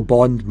final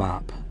bond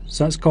map.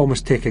 So that's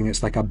almost taking,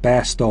 it's like a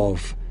best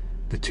of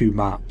the two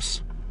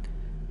maps.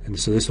 And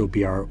so this will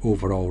be our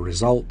overall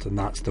result, and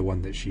that's the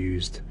one that's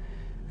used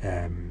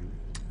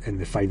in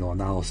the final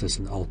analysis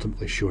and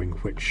ultimately showing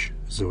which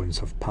zones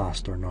have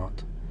passed or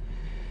not.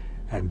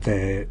 And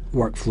the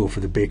workflow for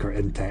the Baker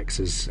Intex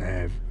is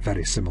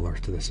very similar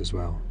to this as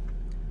well.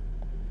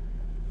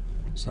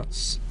 So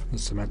that's the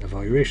cement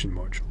evaluation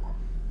module.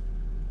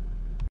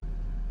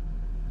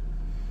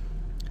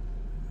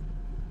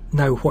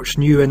 Now, what's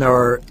new in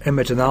our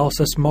image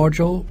analysis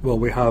module? Well,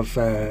 we have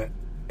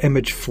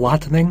image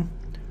flattening,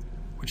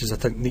 which is a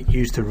technique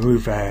used to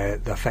remove the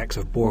effects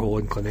of borehole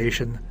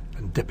inclination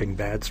and dipping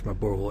beds from a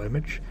borehole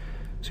image.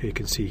 So you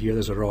can see here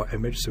there's a raw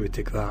image, so we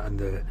take that and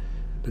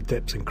the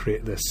dips and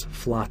create this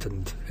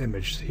flattened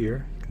image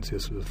here. You can see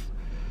this with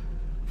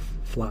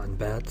flattened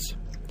beds.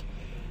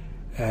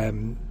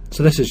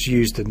 So this is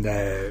used in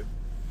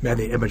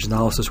many image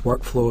analysis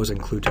workflows,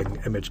 including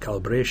image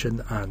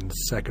calibration and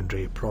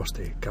secondary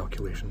porosity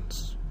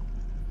calculations.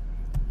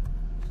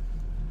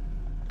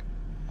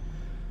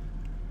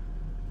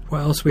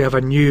 What else? We have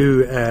a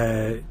new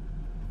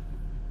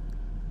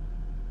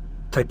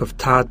type of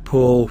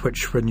tadpole,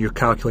 which when you're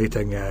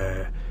calculating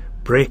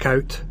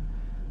breakout,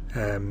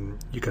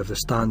 you have the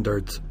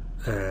standard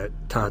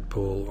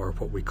tadpole, or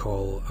what we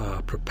call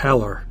a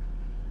propeller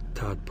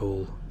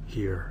tadpole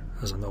here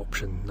as an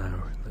option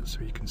now.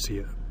 So you can see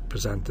it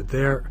presented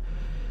there.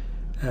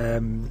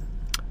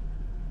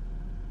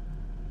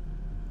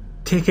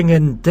 Taking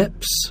in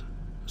dips,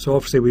 so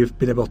obviously we've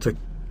been able to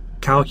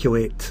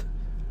calculate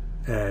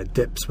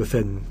dips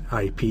within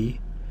IP,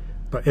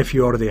 but if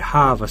you already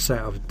have a set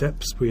of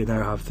dips, we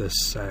now have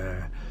this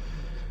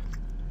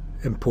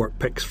import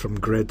pics from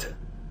grid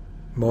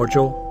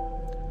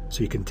module,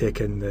 so you can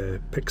take in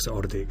the pics that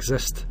already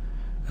exist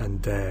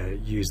and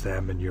use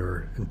them in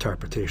your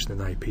interpretation in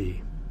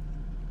IP.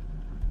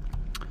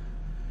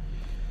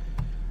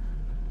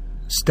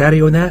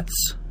 Stereo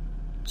nets,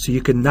 so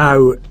you can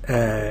now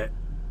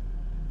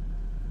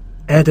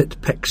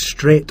edit pics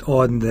straight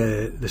on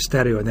the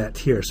stereo net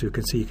here. So you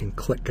can see you can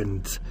click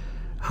and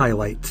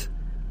highlight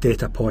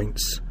data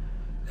points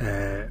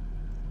on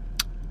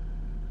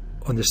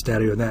the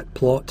stereo net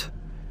plot,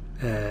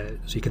 so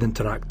you can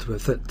interact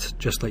with it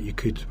just like you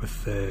could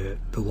with the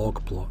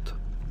log plot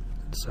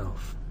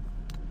itself.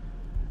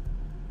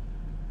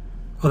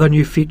 Other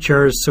new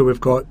features, so we've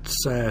got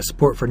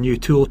support for new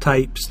tool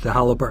types, the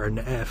Halliburton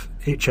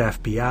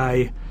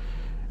HFBI,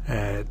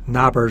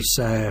 Naber's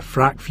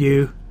Frac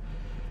View,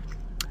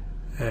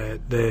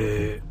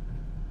 the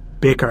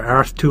Baker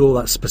Earth tool,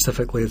 that's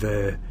specifically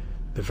the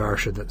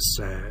version that's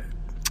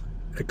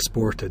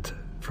exported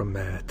from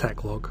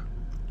TechLog.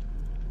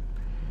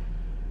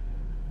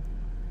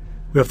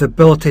 We have the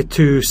ability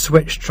to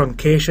switch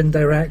truncation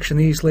direction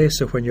easily,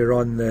 so when you're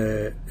on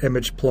the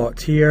image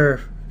plot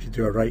here, if you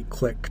do a right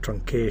click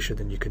truncation,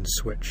 then you can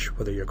switch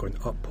whether you're going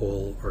up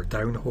hole or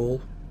down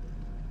hole.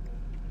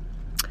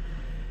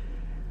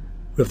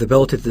 We have the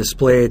ability to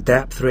display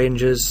depth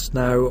ranges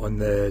now on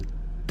the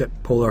dip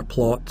polar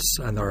plots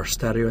and our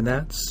stereo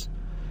nets,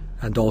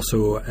 and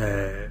also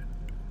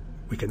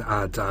we can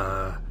add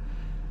a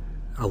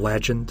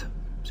legend,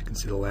 so you can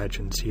see the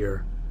legends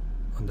here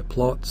on the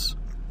plots.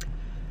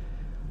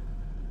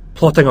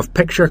 Plotting of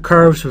picture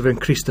curves, we've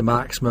increased the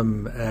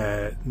maximum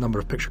number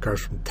of picture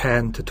curves from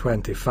 10 to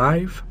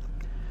 25,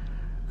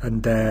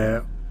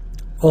 and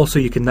also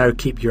you can now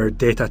keep your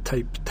data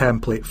type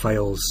template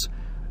files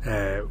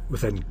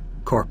within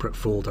corporate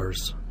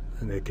folders,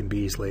 and they can be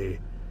easily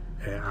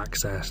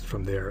accessed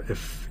from there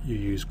if you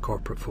use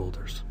corporate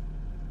folders.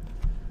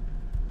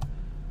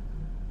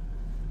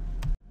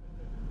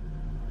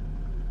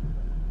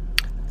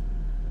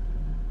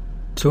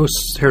 So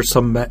here's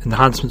some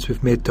enhancements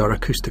we've made to our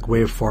acoustic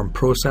waveform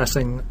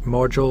processing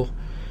module.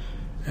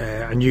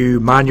 A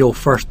new manual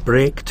first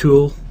break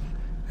tool.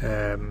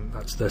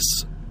 That's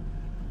this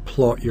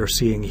plot you're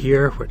seeing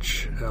here,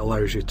 which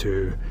allows you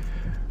to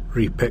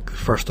repick the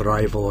first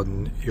arrival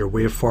on your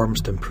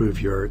waveforms to improve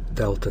your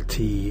delta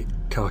T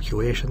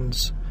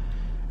calculations.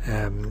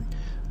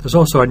 There's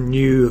also a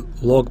new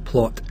log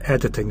plot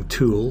editing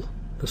tool,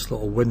 this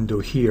little window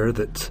here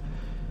that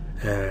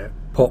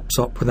pops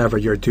up whenever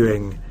you're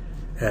doing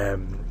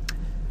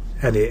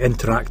any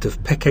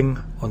interactive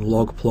picking on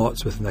log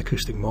plots with an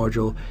acoustic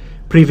module.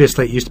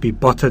 Previously it used to be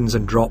buttons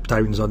and drop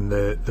downs on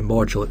the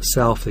module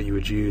itself that you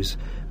would use,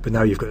 but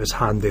now you've got this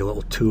handy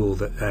little tool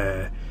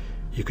that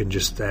you can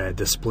just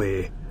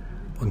display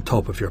on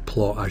top of your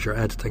plot as you're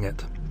editing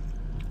it.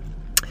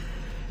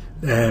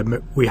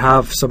 We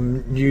have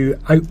some new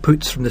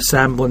outputs from the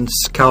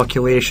semblance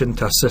calculation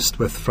to assist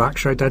with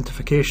fracture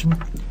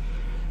identification.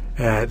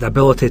 The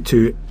ability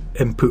to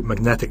input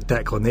magnetic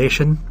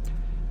declination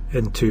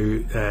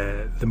into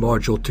the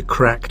module to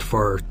correct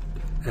for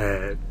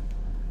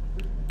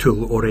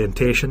tool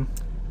orientation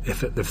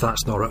if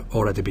that's not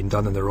already been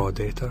done in the raw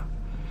data.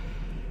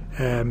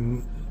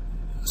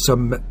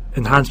 Some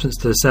enhancements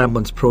to the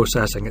semblance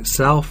processing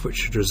itself, which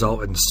should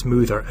result in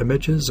smoother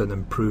images and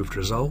improved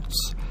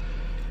results.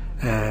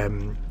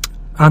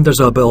 and there's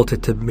the ability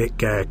to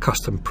make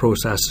custom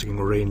processing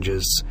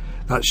ranges.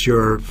 That's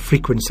your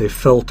frequency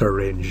filter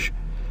range,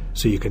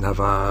 so you can have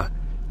a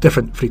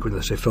different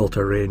frequency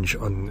filter range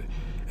on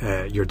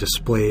your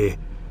display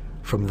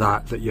from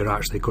that you're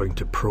actually going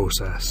to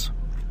process.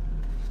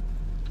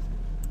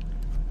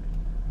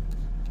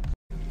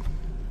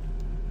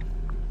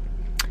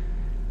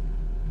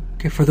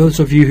 Okay, for those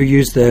of you who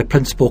use the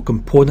Principal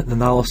Component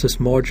Analysis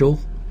module,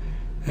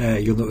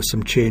 you'll notice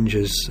some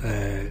changes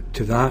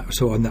to that.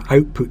 So on the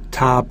Output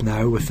tab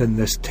now within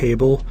this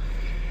table,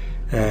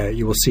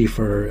 you will see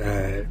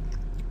for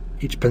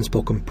each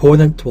principal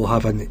component we'll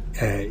have an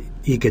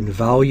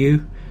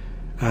eigenvalue,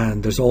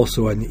 and there's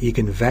also an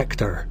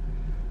eigenvector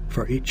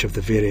for each of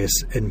the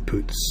various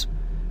inputs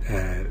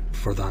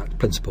for that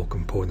principal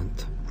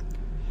component.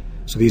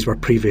 So these were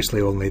previously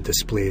only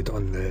displayed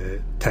on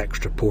the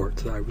text report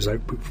that was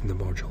output from the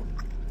module.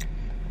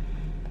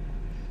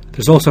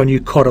 There's also a new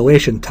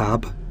correlation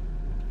tab,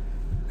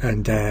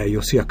 and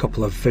you'll see a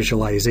couple of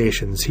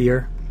visualizations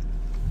here.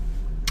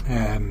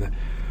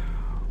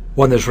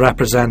 One is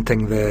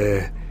representing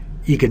the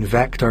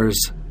eigenvectors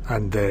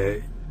and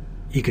the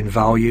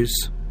eigenvalues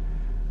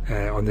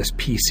on this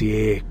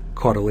PCA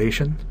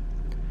correlation.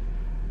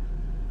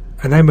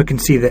 And then we can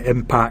see the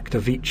impact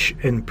of each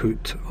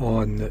input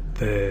on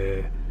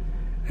the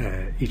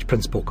each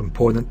principal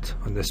component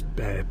on this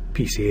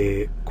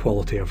PCA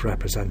quality of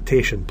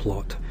representation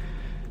plot.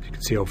 You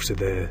can see obviously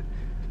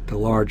the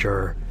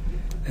larger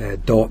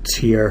dots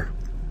here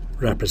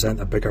represent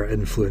a bigger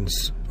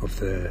influence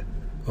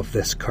of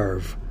this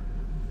curve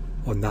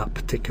on that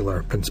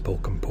particular principal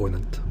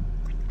component.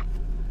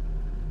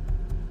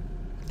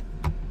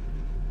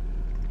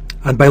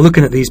 And by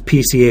looking at these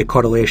PCA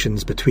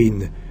correlations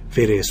between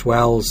various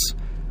wells,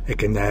 it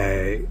can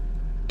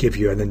give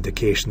you an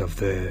indication of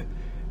the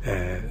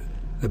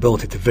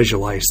ability to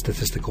visualize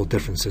statistical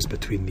differences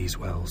between these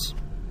wells.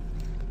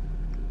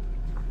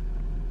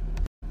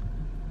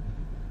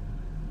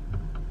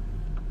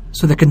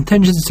 So the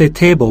contingency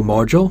table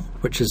module,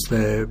 which is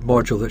the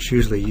module that's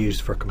usually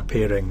used for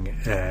comparing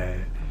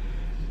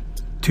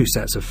two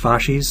sets of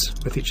fasces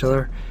with each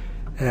other,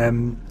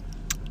 one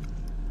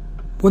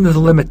of the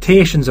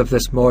limitations of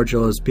this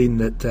module has been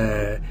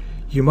that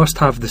you must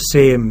have the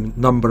same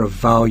number of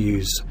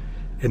values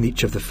in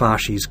each of the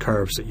fasces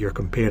curves that you're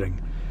comparing.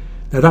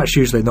 Now that's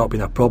usually not been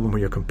a problem when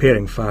you're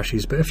comparing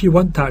fasces, but if you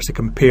want to actually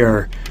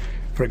compare,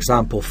 for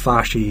example,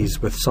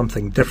 fasces with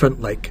something different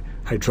like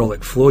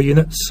hydraulic flow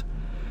units,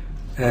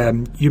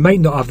 you might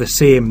not have the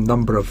same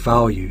number of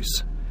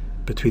values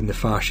between the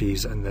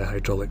fasces and the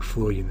hydraulic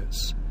flow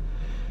units.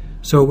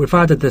 So we've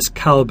added this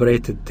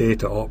calibrated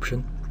data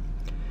option.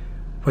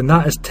 When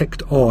that is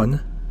ticked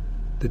on,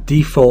 the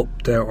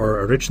default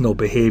or original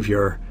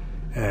behaviour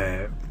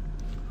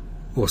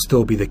will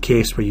still be the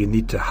case, where you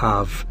need to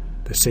have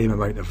the same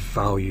amount of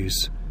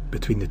values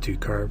between the two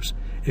curves.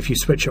 If you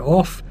switch it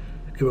off,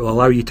 it will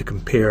allow you to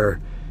compare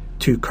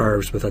two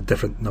curves with a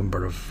different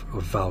number of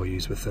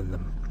values within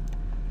them.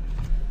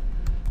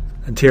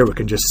 And here we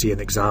can just see an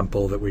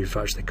example that we've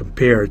actually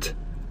compared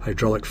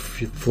hydraulic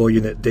flow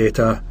unit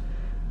data.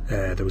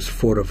 There was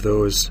 4 of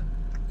those,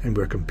 and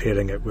we're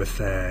comparing it with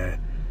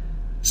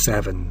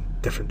 7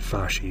 different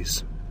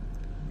fasces.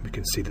 We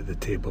can see that the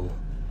table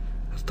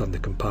has done the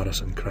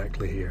comparison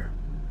correctly here.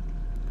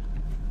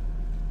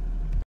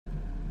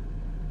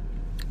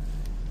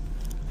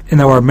 In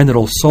our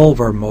Mineral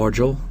Solver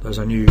module, there's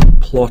a new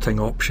plotting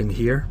option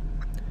here.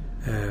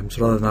 So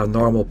rather than a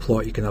normal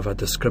plot, you can have a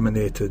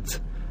discriminated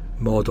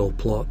model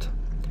plot.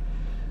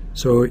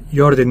 So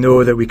you already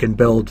know that we can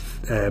build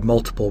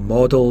multiple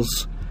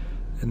models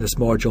in this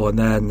module, and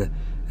then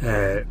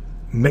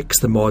mix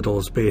the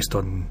models based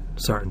on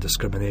certain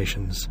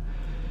discriminations.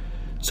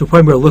 So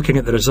when we're looking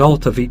at the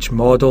result of each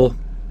model,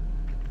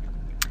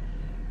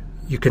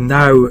 you can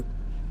now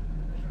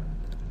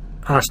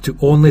ask to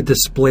only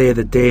display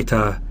the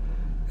data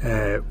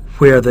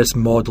where this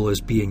model is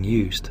being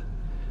used.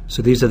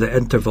 So these are the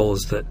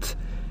intervals that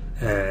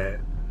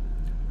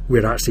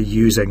we're actually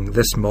using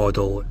this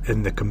model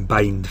in the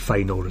combined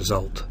final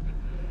result.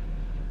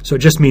 So it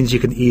just means you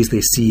can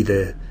easily see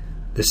the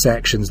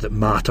sections that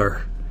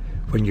matter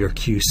when you're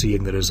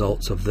QCing the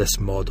results of this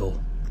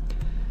model.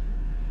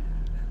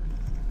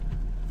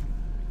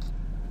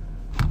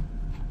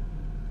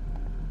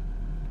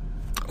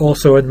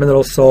 Also in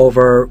Mineral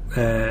Solver,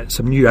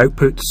 some new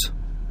outputs.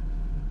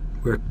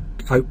 We're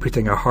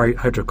outputting a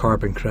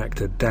hydrocarbon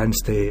corrected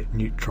density,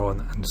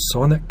 neutron and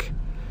sonic.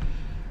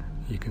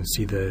 You can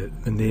see the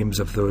names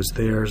of those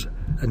there,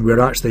 and we're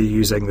actually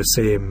using the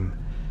same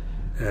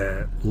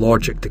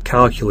logic to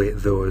calculate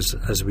those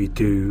as we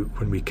do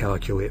when we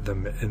calculate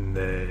them in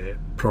the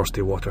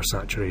porosity water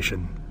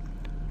saturation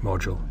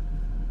module.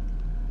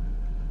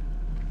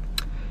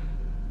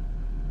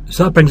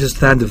 So that brings us to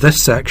the end of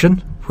this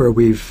section, where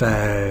we've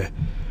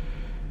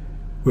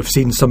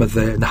seen some of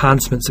the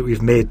enhancements that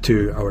we've made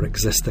to our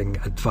existing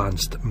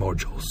advanced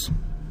modules.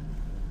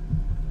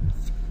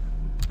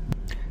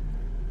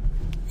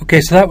 Okay,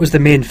 so that was the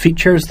main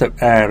features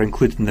that are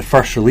included in the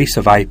first release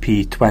of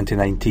IP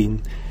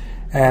 2019.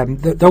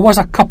 There was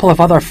a couple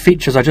of other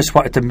features I just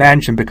wanted to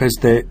mention because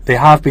they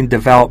have been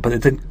developed, but they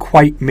didn't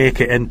quite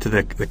make it into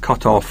the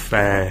cut-off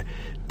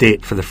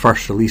date for the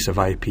first release of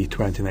IP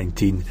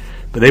 2019.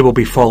 But they will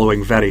be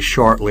following very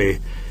shortly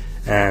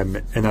in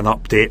an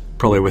update,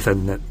 probably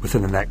within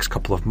the next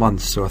couple of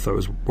months. So I thought it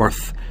was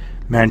worth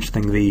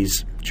mentioning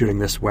these during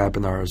this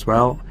webinar as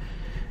well.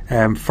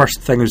 First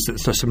thing is that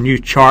there's some new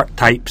chart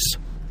types,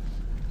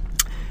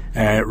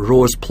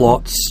 rows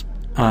plots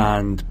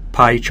and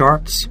pie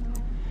charts.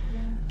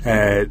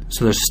 So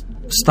there's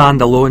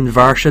standalone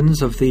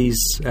versions of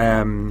these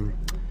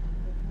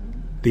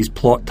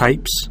plot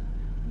types.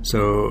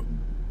 So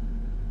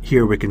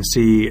here we can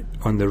see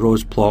on the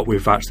rows plot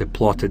we've actually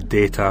plotted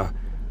data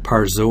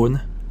per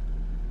zone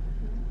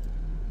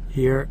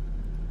here,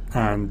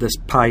 and this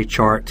pie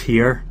chart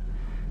here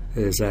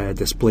is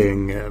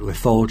displaying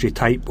lithology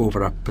type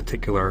over a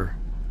particular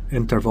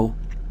interval.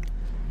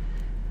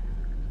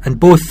 And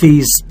both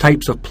these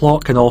types of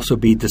plot can also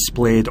be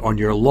displayed on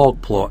your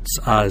log plots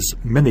as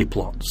mini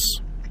plots.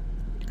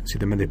 You can see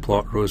the mini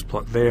plot, rows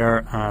plot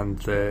there, and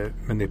the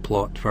mini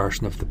plot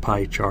version of the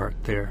pie chart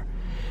there.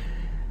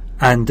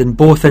 And in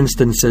both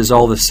instances,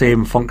 all the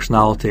same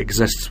functionality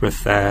exists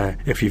with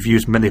if you've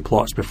used mini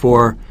plots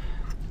before,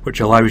 which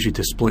allows you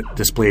to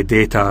display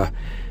data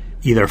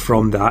either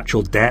from the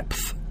actual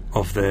depth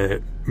of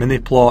the mini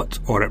plot,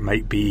 or it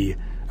might be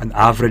an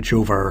average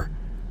over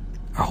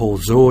a whole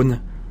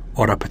zone,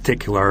 or a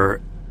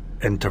particular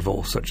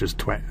interval such as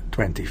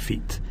 20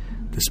 feet,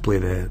 display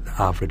the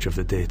average of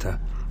the data.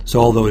 So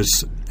all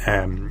those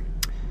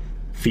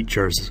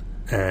features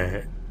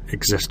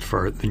exist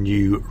for the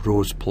new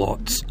rows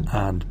plots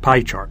and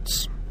pie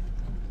charts.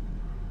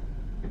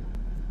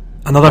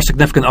 Another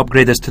significant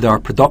upgrade is to our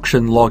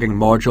production logging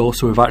module.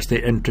 So we've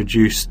actually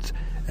introduced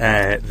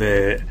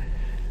a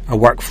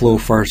workflow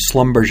for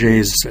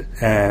Schlumberger's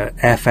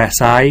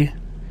FSI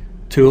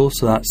tool.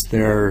 So that's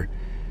their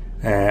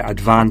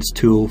advanced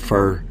tool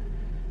for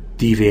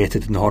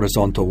deviated and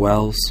horizontal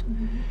wells.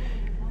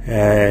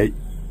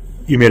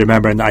 You may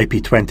remember in IP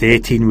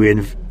 2018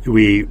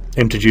 we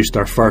introduced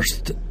our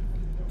first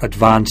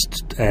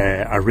advanced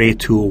array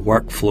tool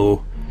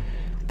workflow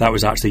that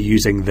was actually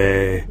using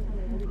the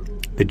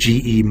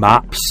GE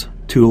Maps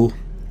tool,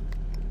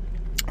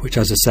 which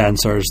has the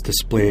sensors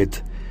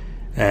displayed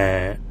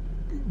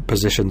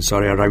positioned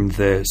around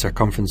the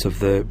circumference of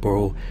the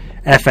borehole.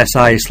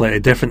 FSI is slightly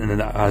different in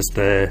that it has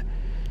the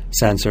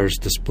sensors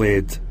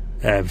displayed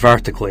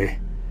vertically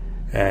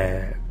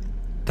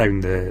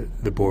down the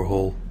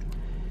borehole.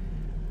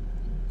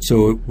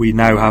 So we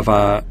now have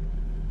a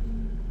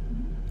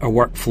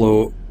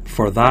workflow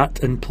for that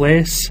in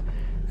place.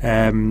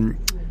 The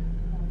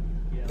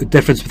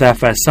difference with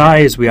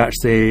FSI is we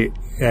actually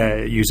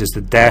uses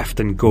the depth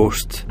and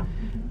ghost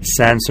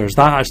sensors.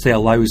 That actually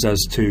allows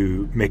us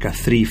to make a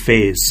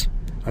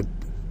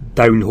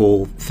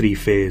downhole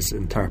three-phase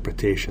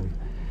interpretation.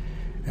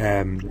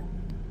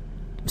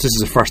 This is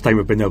the first time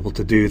we've been able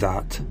to do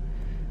that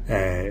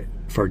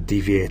for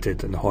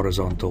deviated and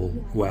horizontal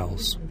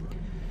wells.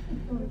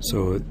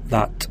 So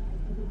that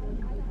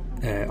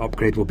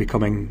upgrade will be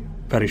coming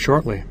very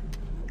shortly.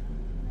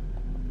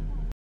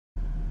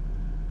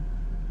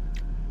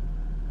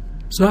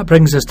 So that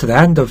brings us to the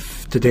end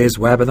of today's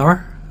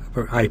webinar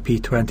about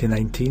IP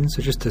 2019.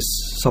 So just to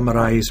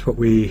summarise what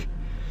we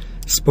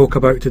spoke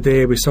about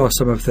today, we saw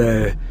some of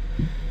the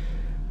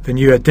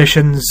new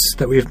additions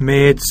that we've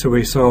made. So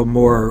we saw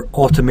more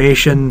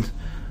automation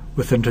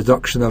with the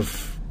introduction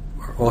of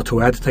our auto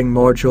editing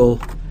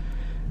module.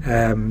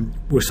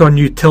 We saw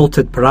new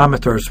tilted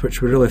parameters,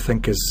 which we really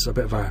think is a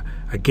bit of a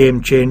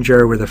game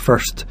changer. We're the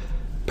first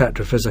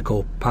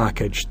petrophysical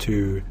package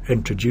to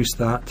introduce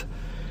that.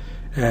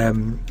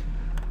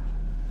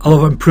 A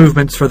lot of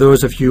improvements for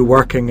those of you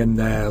working in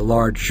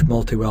large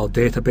multi-well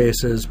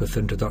databases with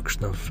the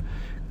introduction of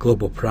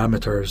global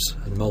parameters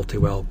and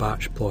multi-well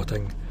batch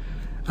plotting.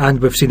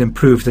 And we've seen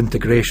improved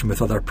integration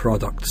with other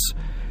products,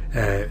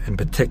 in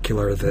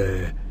particular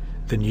the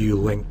new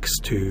links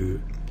to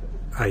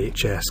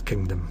IHS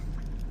Kingdom.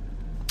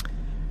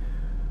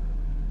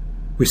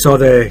 We saw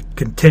the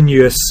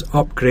continuous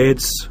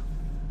upgrades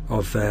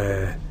of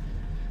the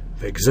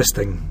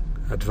existing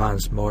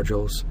advanced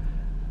modules,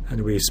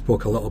 and we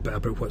spoke a little bit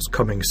about what's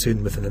coming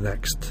soon within the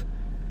next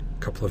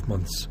couple of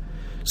months.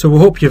 So we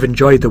hope you've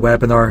enjoyed the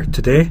webinar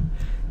today.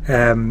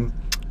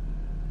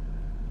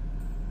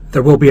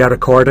 There will be a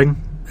recording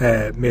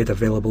made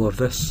available of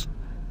this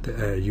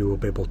that you will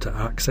be able to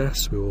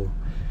access. We will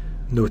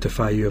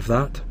notify you of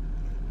that.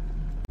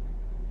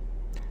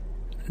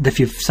 And if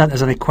you've sent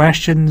us any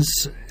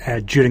questions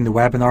during the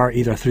webinar,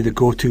 either through the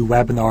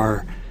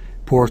GoToWebinar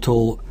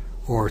portal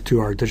or to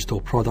our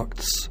digital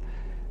products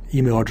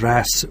email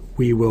address,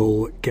 we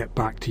will get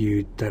back to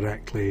you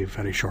directly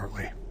very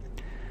shortly.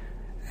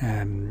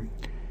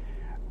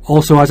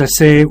 Also, as I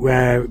say,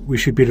 we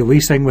should be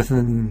releasing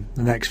within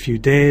the next few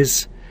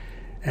days.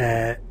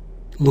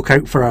 Look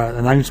out for an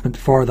announcement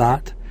for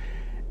that.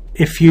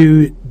 If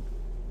you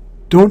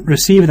don't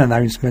receive an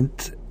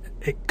announcement,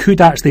 it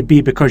could actually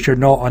be because you're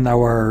not on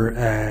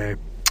our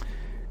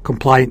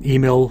compliant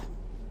email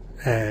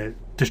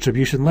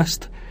distribution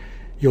list.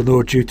 You'll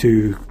know due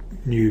to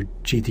new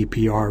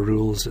GDPR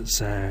rules,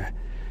 it's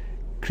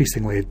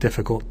increasingly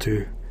difficult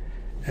to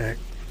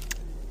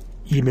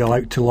email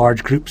out to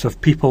large groups of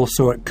people,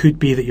 so it could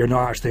be that you're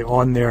not actually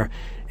on there.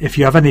 If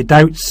you have any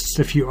doubts,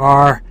 if you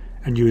are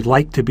and you would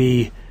like to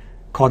be,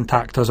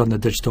 contact us on the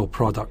Digital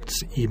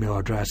Products email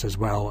address as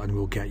well, and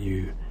we'll get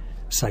you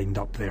signed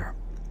up there.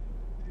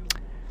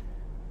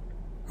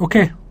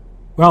 Okay,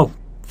 well,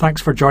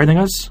 thanks for joining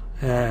us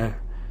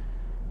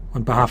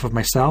on behalf of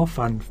myself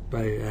and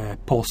by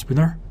Paul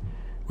Spooner.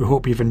 We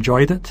hope you've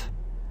enjoyed it,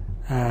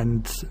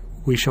 and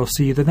we shall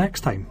see you the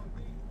next time.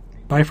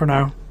 Bye for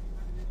now.